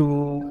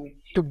 to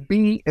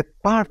be a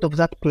part of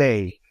that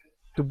play,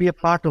 to be a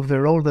part of the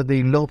role that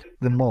they love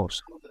the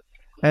most.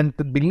 And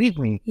believe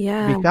me,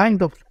 the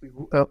kind of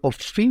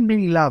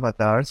female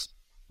avatars,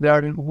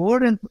 there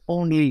weren't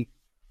only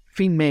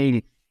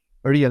female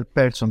real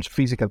persons,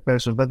 physical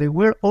persons, but they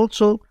were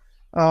also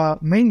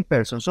male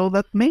persons. So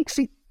that makes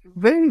it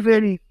very,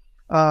 very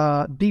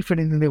different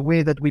in the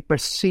way that we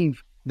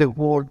perceive the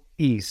world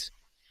is.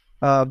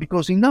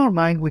 Because in our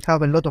mind, we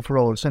have a lot of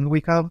roles and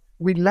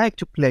we like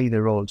to play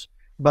the roles.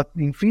 But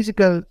in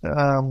physical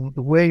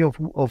way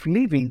of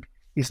living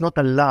is not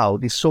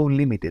allowed, it's so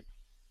limited.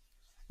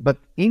 But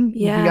in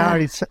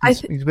VR,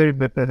 it's very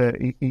better.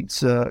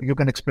 You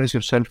can express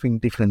yourself in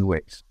different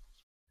ways.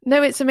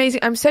 No, it's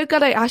amazing. I'm so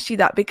glad I asked you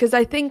that, because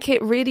I think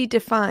it really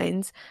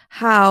defines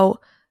how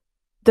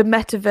the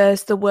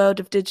metaverse, the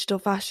world of digital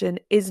fashion,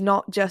 is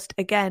not just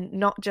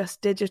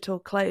digital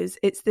clothes.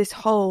 It's this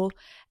whole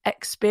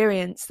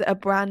experience that a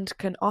brand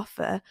can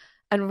offer,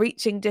 and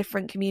reaching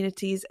different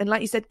communities, and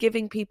like you said,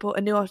 giving people a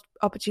new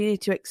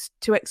opportunity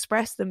to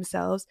express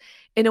themselves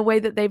in a way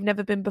that they've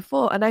never been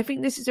before. And I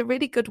think this is a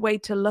really good way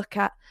to look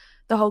at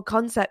the whole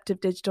concept of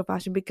digital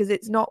fashion, because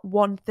it's not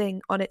one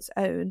thing on its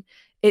own.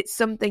 It's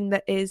something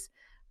that is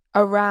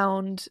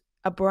around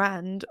a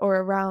brand or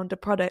around a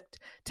product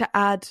to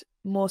add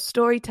more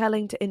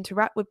storytelling, to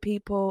interact with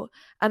people.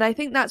 And I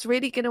think that's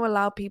really going to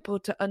allow people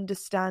to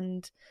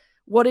understand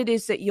what it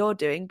is that you're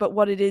doing, but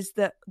what it is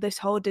that this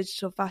whole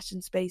digital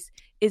fashion space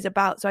is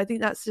about. So I think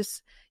that's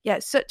just,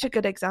 it's such a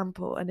good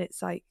example. And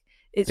it's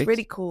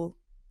really cool.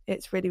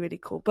 It's really, really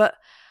cool. But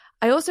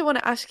I also want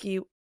to ask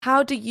you,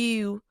 how do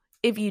you,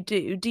 if you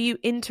do you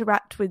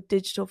interact with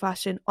digital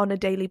fashion on a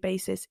daily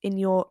basis in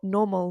your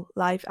normal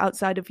life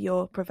outside of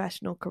your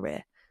professional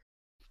career?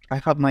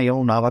 I have my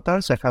own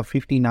avatars. I have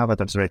 15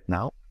 avatars right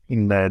now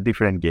in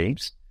different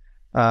games.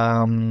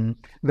 The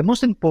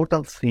most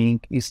important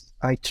thing is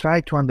I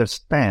try to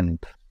understand.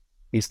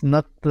 It's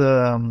not,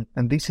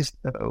 and this is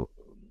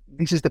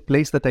the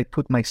place that I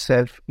put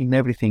myself in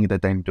everything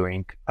that I'm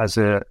doing.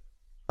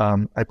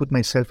 I put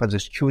myself as a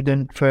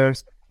student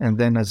first, and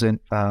then as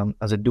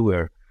a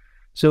doer.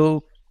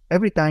 So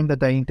every time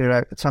that I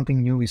interact,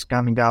 something new is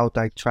coming out,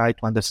 I try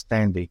to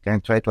understand it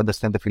and try to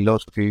understand the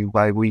philosophy,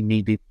 why we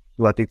need it,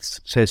 what it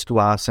says to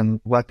us,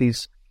 and what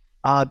is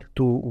add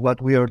to what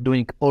we are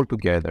doing all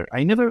together.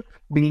 I never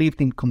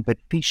believed in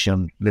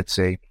competition, let's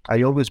say.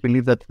 I always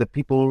believe that the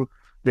people,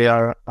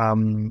 there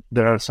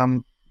are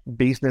some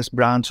business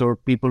brands or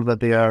people that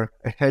they are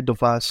ahead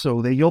of us,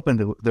 so they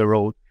open the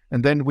road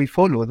and then we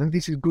follow, and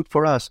this is good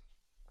for us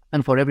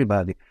and for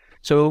everybody.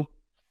 So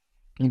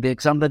in the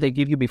example that I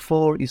gave you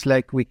before, it's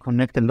like we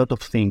connect a lot of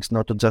things,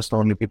 not just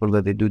only people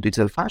that they do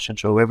digital fashion.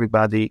 So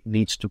everybody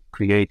needs to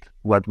create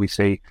what we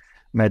say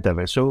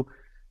metaverse. So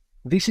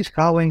this is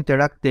how I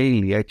interact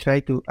daily. I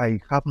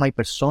have my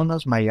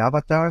personas, my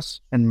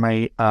avatars, and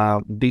my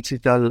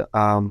digital,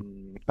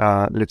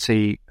 let's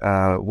say,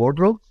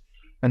 wardrobe.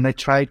 And I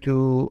try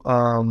to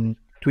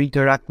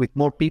interact with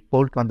more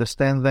people, to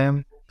understand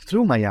them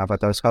through my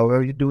avatars. How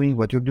are you doing?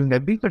 What you're doing? I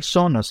build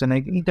personas, and I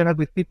interact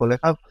with people. I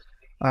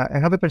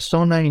have a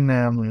persona in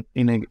a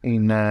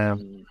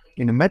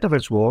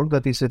metaverse world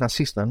that is an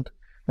assistant,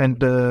 and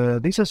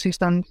this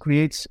assistant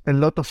creates a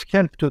lot of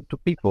help to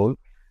people,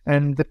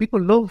 and the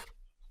people love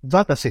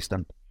that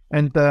assistant,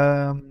 and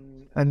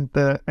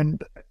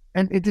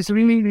it is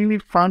really, really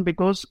fun,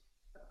 because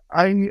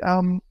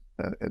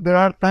there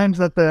are times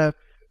that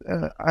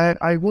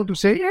I want to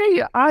say,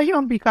 hey, I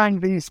am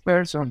behind this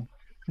person,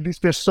 this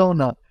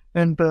persona.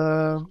 And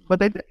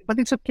but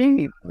it's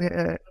okay.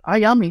 I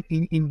am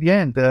in the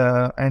end,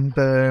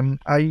 and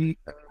I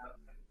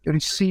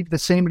receive the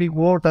same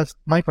reward as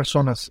my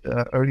personas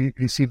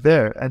receive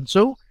there. And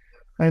so,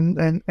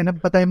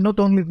 but I'm not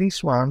only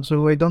this one,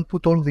 so I don't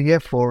put all the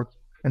effort,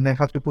 and I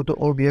have to put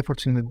all the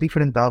efforts in the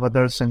different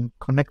avatars and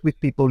connect with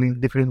people in a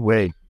different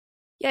way.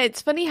 Yeah,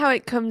 it's funny how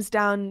it comes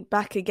down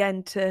back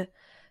again to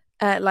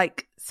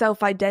like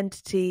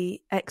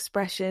self-identity,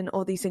 expression,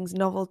 all these things,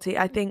 novelty.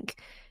 I think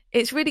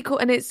it's really cool,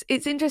 and it's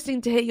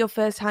interesting to hear your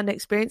first-hand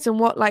experience. And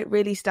what like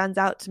really stands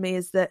out to me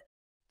is that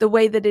the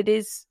way that it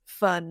is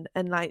fun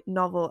and like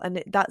novel,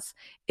 and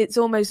it's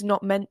almost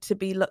not meant to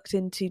be looked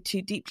into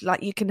too deeply.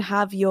 Like you can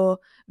have your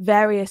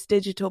various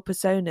digital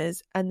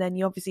personas, and then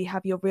you obviously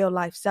have your real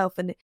life self,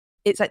 and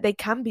it's like they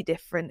can be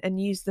different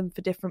and use them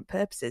for different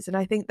purposes. And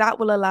I think that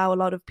will allow a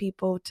lot of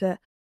people to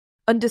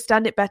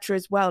understand it better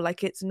as well.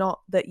 Like it's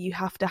not that you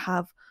have to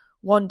have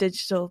one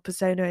digital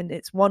persona and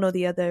it's one or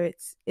the other.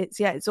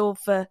 It's all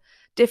for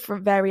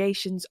different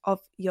variations of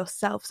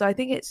yourself. So I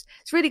think it's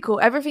really cool.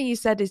 Everything you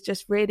said is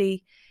just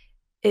really,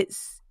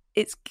 it's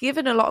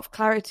given a lot of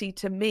clarity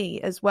to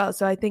me as well.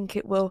 So I think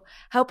it will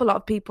help a lot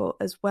of people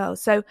as well.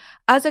 So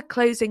as a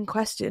closing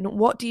question,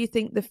 what do you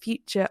think the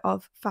future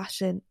of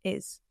fashion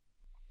is?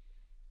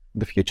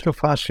 The future of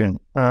fashion.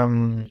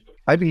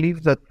 I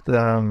believe that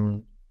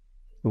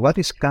what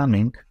is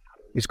coming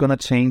is going to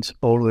change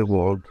all the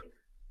world,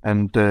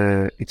 and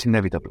it's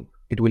inevitable.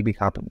 It will be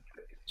happening.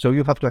 So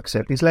you have to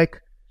accept. It's like,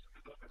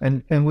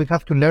 and we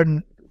have to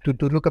learn to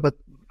look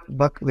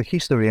back the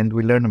history, and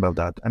we learn about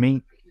that. I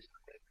mean,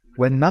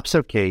 when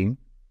Napster came,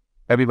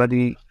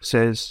 everybody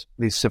says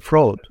this is a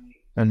fraud,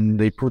 and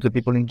they put the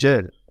people in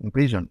jail, in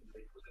prison.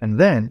 And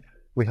then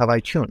we have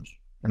iTunes,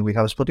 and we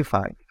have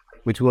Spotify,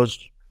 which was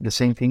the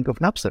same thing of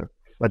Napster,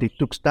 but it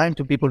took time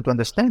to people to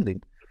understand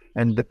it.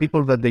 And the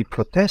people that they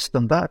protest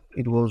on that,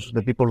 it was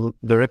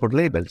the record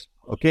labels.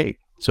 Okay,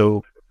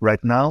 so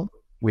right now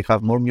we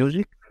have more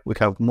music, we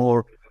have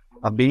more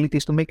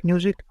abilities to make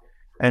music,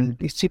 and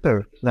it's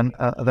cheaper than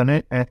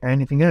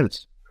anything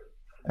else.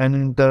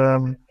 And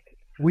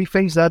we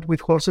face that with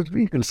horseless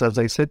vehicles, as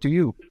I said to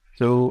you.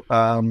 So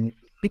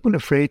people are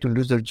afraid to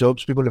lose their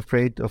jobs, people are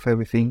afraid of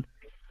everything,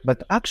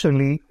 but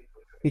actually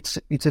it's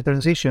a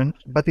transition,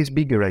 but it's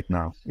bigger right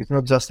now. It's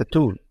not just a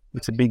tool,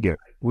 it's a bigger.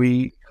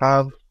 We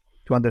have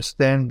to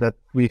understand that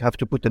we have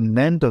to put an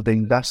end to the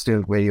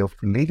industrial way of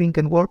living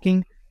and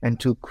working, and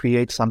to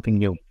create something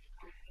new.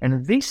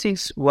 And this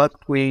is what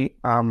we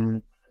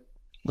are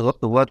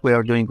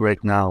doing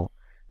right now,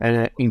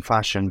 in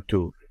fashion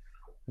too.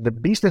 The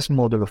business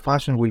model of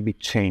fashion will be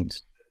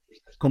changed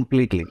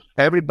completely.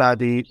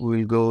 Everybody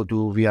will go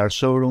to VR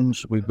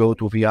showrooms, will go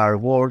to VR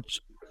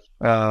worlds,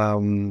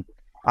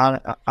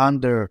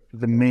 under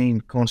the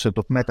main concept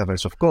of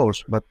metaverse, of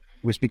course, but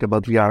we speak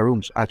about VR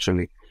rooms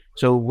actually.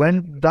 So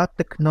when that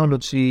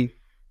technology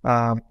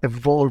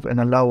evolve and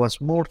allow us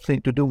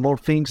to do more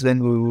things, then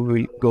we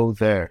will go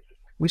there.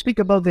 We speak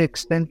about the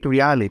extended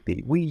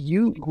reality. We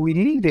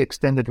need the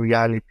extended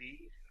reality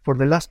for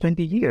the last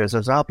 20 years,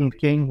 as Apple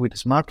came with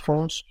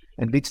smartphones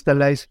and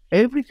digitalized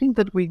everything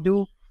that we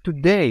do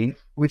today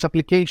with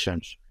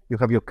applications. You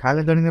have your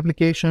calendar in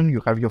application,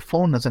 you have your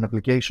phone as an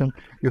application,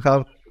 you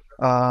have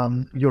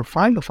your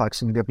file of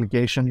fax in the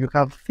application, you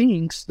have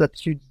things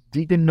that you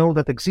didn't know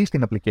that exist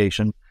in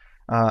application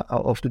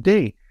of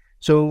today.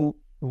 So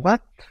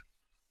what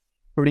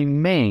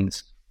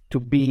remains to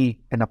be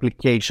an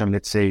application,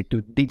 let's say,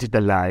 to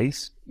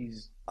digitalize,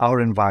 is our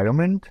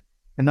environment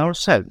and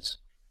ourselves.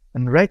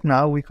 And right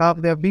now we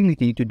have the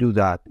ability to do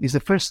that. It's the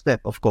first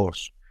step, of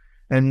course.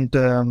 And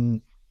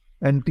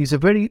it's a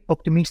very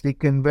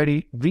optimistic and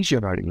very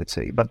visionary, let's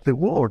say. But the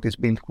world is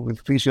built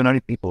with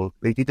visionary people.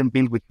 They didn't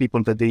build with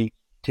people that they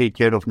take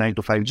care of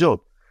 9-to-5 job,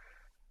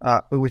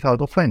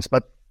 without offense.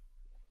 But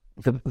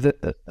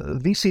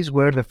this is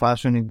where the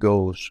fashion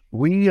goes.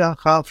 We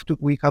have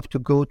to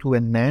go to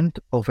an end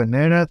of an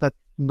era that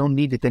don't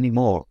need it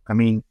anymore. I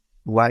mean,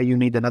 why you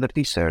need another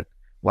T-shirt?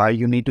 Why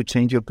you need to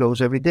change your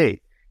clothes every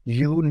day?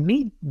 You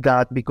need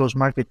that because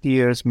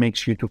marketeers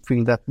makes you to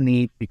feel that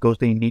need, because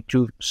they need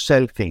to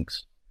sell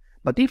things.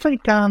 But if I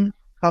can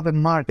have a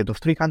market of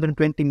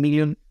 320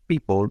 million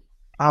people,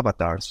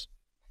 avatars,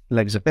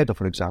 like Zepeto,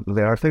 for example.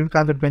 There are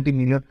 320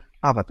 million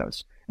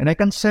avatars. And I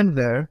can sell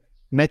there,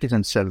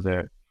 netizens sell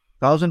there,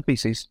 1,000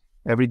 pieces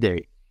every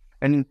day.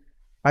 And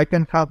I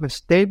can have a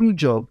stable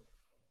job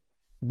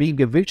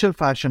being a virtual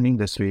fashion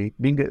industry,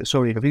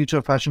 a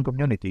virtual fashion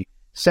community,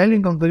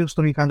 selling on those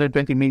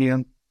 320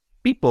 million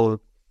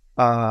people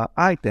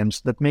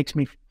items that makes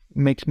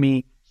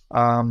me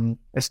a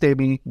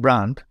stable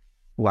brand.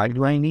 Why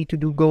do I need to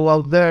go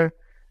out there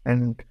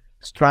and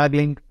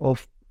struggling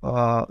of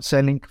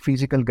selling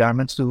physical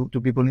garments to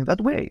people in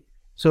that way?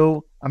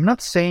 So I'm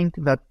not saying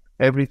that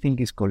everything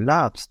is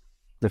collapsed.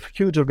 The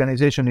huge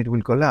organization, it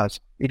will collapse.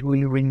 It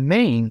will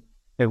remain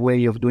a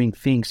way of doing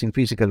things in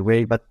physical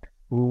way, but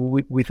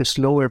with a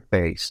slower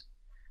pace.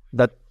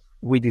 That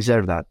we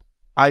deserve that.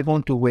 I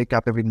want to wake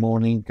up every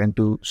morning and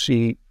to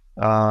see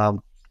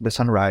the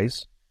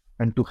sunrise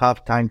and to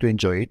have time to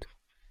enjoy it,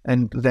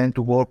 and then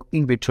to work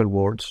in virtual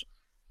worlds,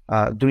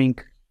 doing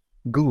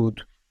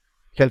good,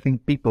 helping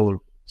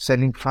people,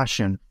 selling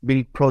fashion,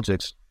 build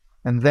projects,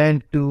 and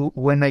then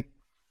when I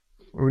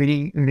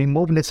really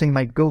remove, let's say,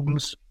 my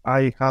goggles,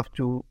 I have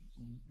to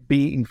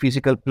be in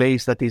physical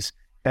place that is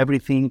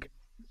everything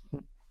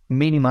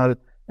minimal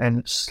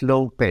and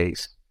slow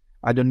pace.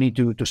 I don't need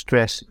to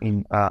stress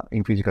in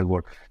physical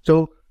work.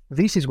 So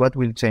this is what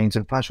will change,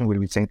 and fashion will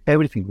be changed.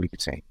 Everything will be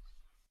changed.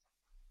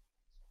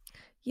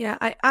 Yeah,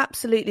 I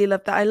absolutely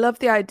love that. I love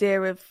the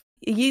idea of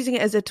using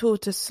it as a tool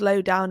to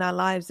slow down our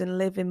lives and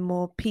live in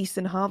more peace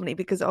and harmony,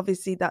 because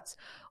obviously that's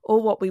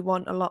all what we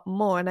want a lot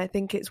more. And I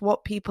think it's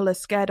what people are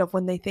scared of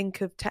when they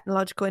think of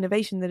technological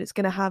innovation, that it's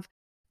going to have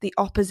the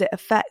opposite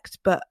effect.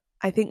 But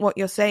I think what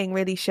you're saying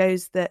really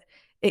shows that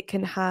it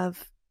can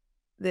have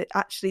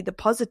the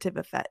positive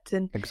effect.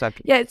 And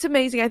exactly, yeah, it's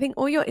amazing. I think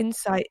all your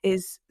insight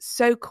is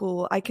so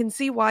cool. I can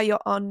see why you're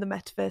on the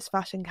Metaverse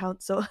Fashion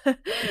Council.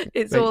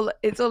 It's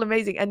all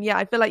amazing. And yeah,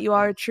 I feel like you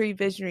are a true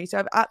visionary. So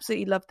I've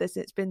absolutely loved this.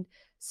 It's been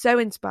so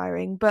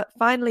inspiring. But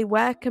finally,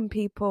 where can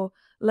people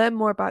learn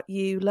more about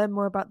you, learn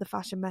more about the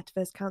Fashion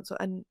Metaverse Council,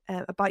 and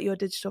about your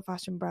digital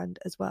fashion brand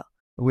as well?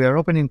 We are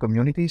opening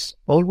communities.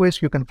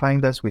 Always you can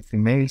find us with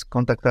emails.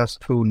 Contact us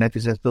through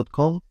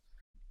netizens.com.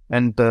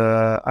 And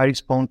I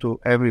respond to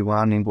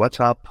everyone in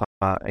WhatsApp,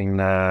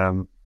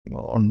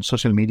 on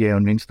social media,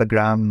 on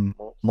Instagram,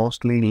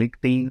 mostly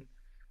LinkedIn.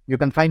 You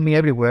can find me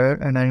everywhere,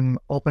 and I'm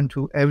open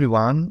to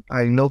everyone.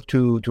 I love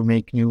to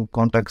make new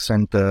contacts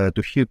and to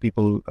hear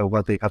people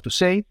what they have to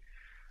say.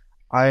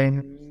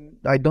 I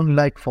don't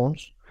like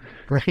phones.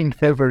 I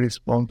never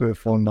respond to a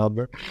phone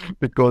number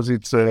because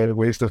it's a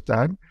waste of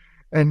time.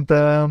 And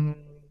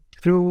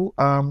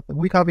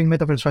we have in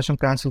Metaverse Fashion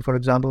Council, for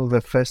example,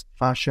 the Fest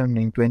Fashion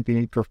in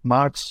 28th of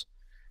March.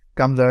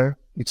 Come there.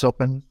 It's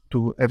open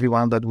to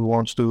everyone that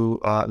wants to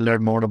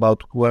learn more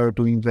about where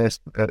to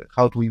invest,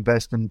 how to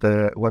invest, and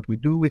what we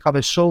do. We have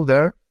a show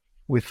there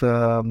with,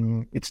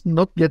 it's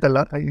not yet a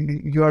lot.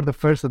 You are the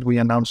first that we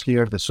announce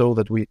here, the show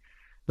that we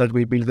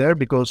build there,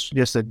 because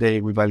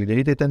yesterday we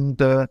validated, and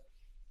the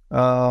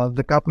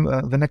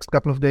next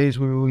couple of days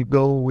we will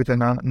go with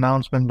an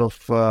announcement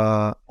of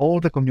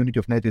all the community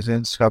of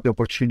netizens have the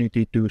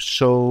opportunity to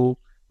show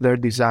their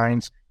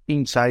designs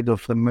inside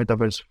of the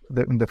Metaverse,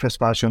 the Fest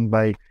Fashion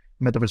by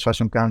Metaverse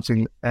Fashion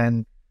Council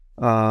and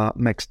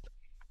Next.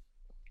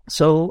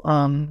 So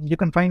you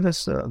can find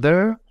us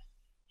there.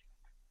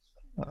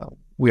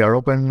 We are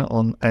open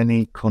on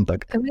any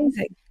contact.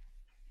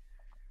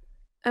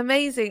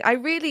 Amazing.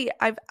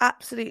 I've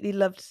absolutely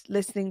loved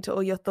listening to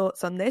all your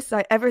thoughts on this.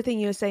 Everything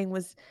you were saying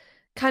was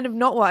kind of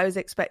not what I was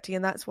expecting,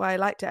 and that's why I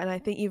liked it. And I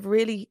think you've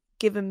really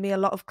given me a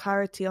lot of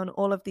clarity on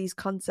all of these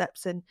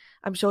concepts, and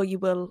I'm sure you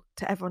will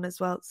to everyone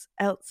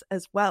else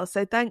as well.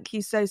 So thank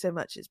you so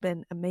much. It's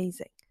been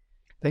amazing.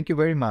 Thank you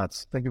very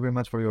much. Thank you very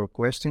much for your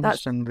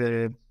questions and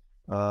the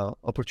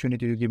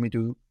opportunity you give me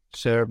to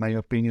share my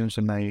opinions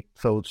and my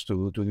thoughts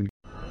to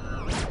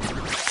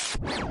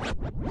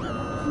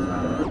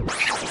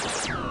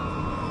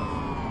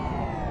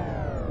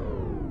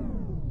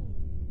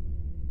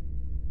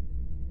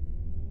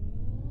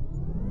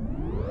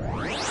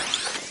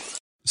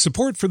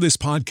Support for this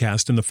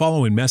podcast and the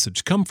following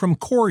message come from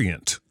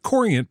Corient.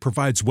 Corient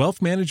provides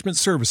wealth management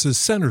services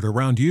centered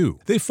around you.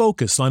 They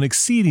focus on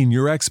exceeding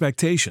your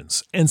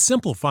expectations and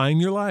simplifying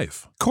your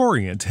life.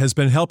 Corient has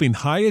been helping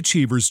high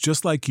achievers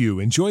just like you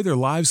enjoy their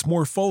lives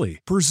more fully,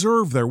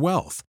 preserve their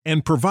wealth,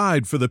 and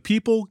provide for the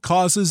people,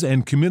 causes,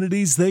 and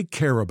communities they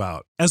care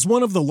about. As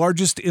one of the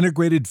largest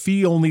integrated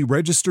fee-only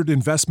registered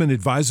investment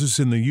advisors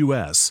in the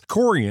U.S.,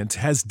 Corient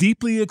has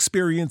deeply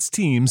experienced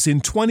teams in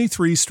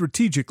 23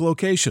 strategic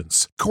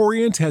locations.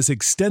 Corient has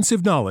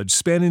extensive knowledge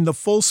spanning the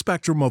full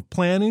spectrum of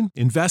plan planning,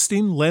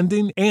 investing,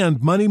 lending,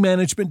 and money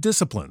management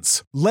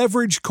disciplines.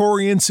 Leverage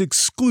Corient's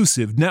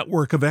exclusive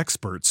network of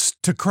experts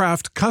to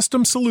craft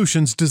custom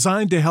solutions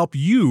designed to help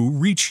you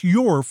reach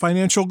your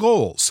financial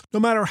goals, no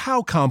matter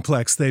how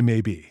complex they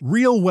may be.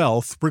 Real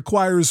wealth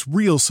requires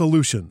real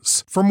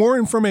solutions. For more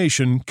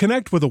information,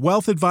 connect with a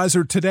wealth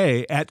advisor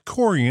today at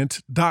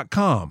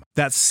Corient.com.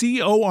 That's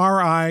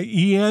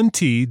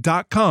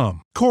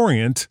Corient.com.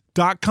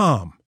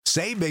 Corient.com.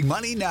 Save big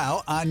money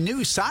now on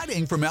new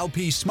siding from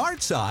LP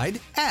SmartSide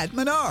at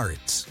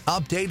Menards.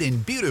 Update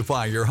and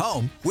beautify your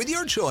home with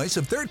your choice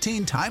of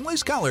 13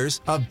 timeless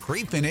colors of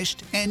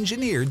pre-finished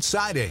engineered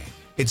siding.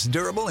 It's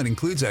durable and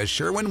includes a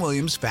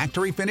Sherwin-Williams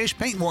factory finish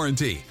paint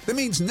warranty that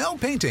means no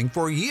painting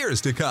for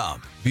years to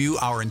come. View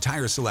our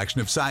entire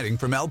selection of siding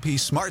from LP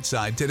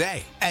SmartSide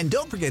today. And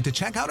don't forget to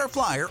check out our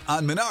flyer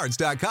on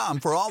Menards.com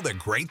for all the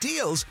great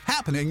deals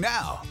happening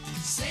now.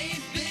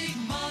 Save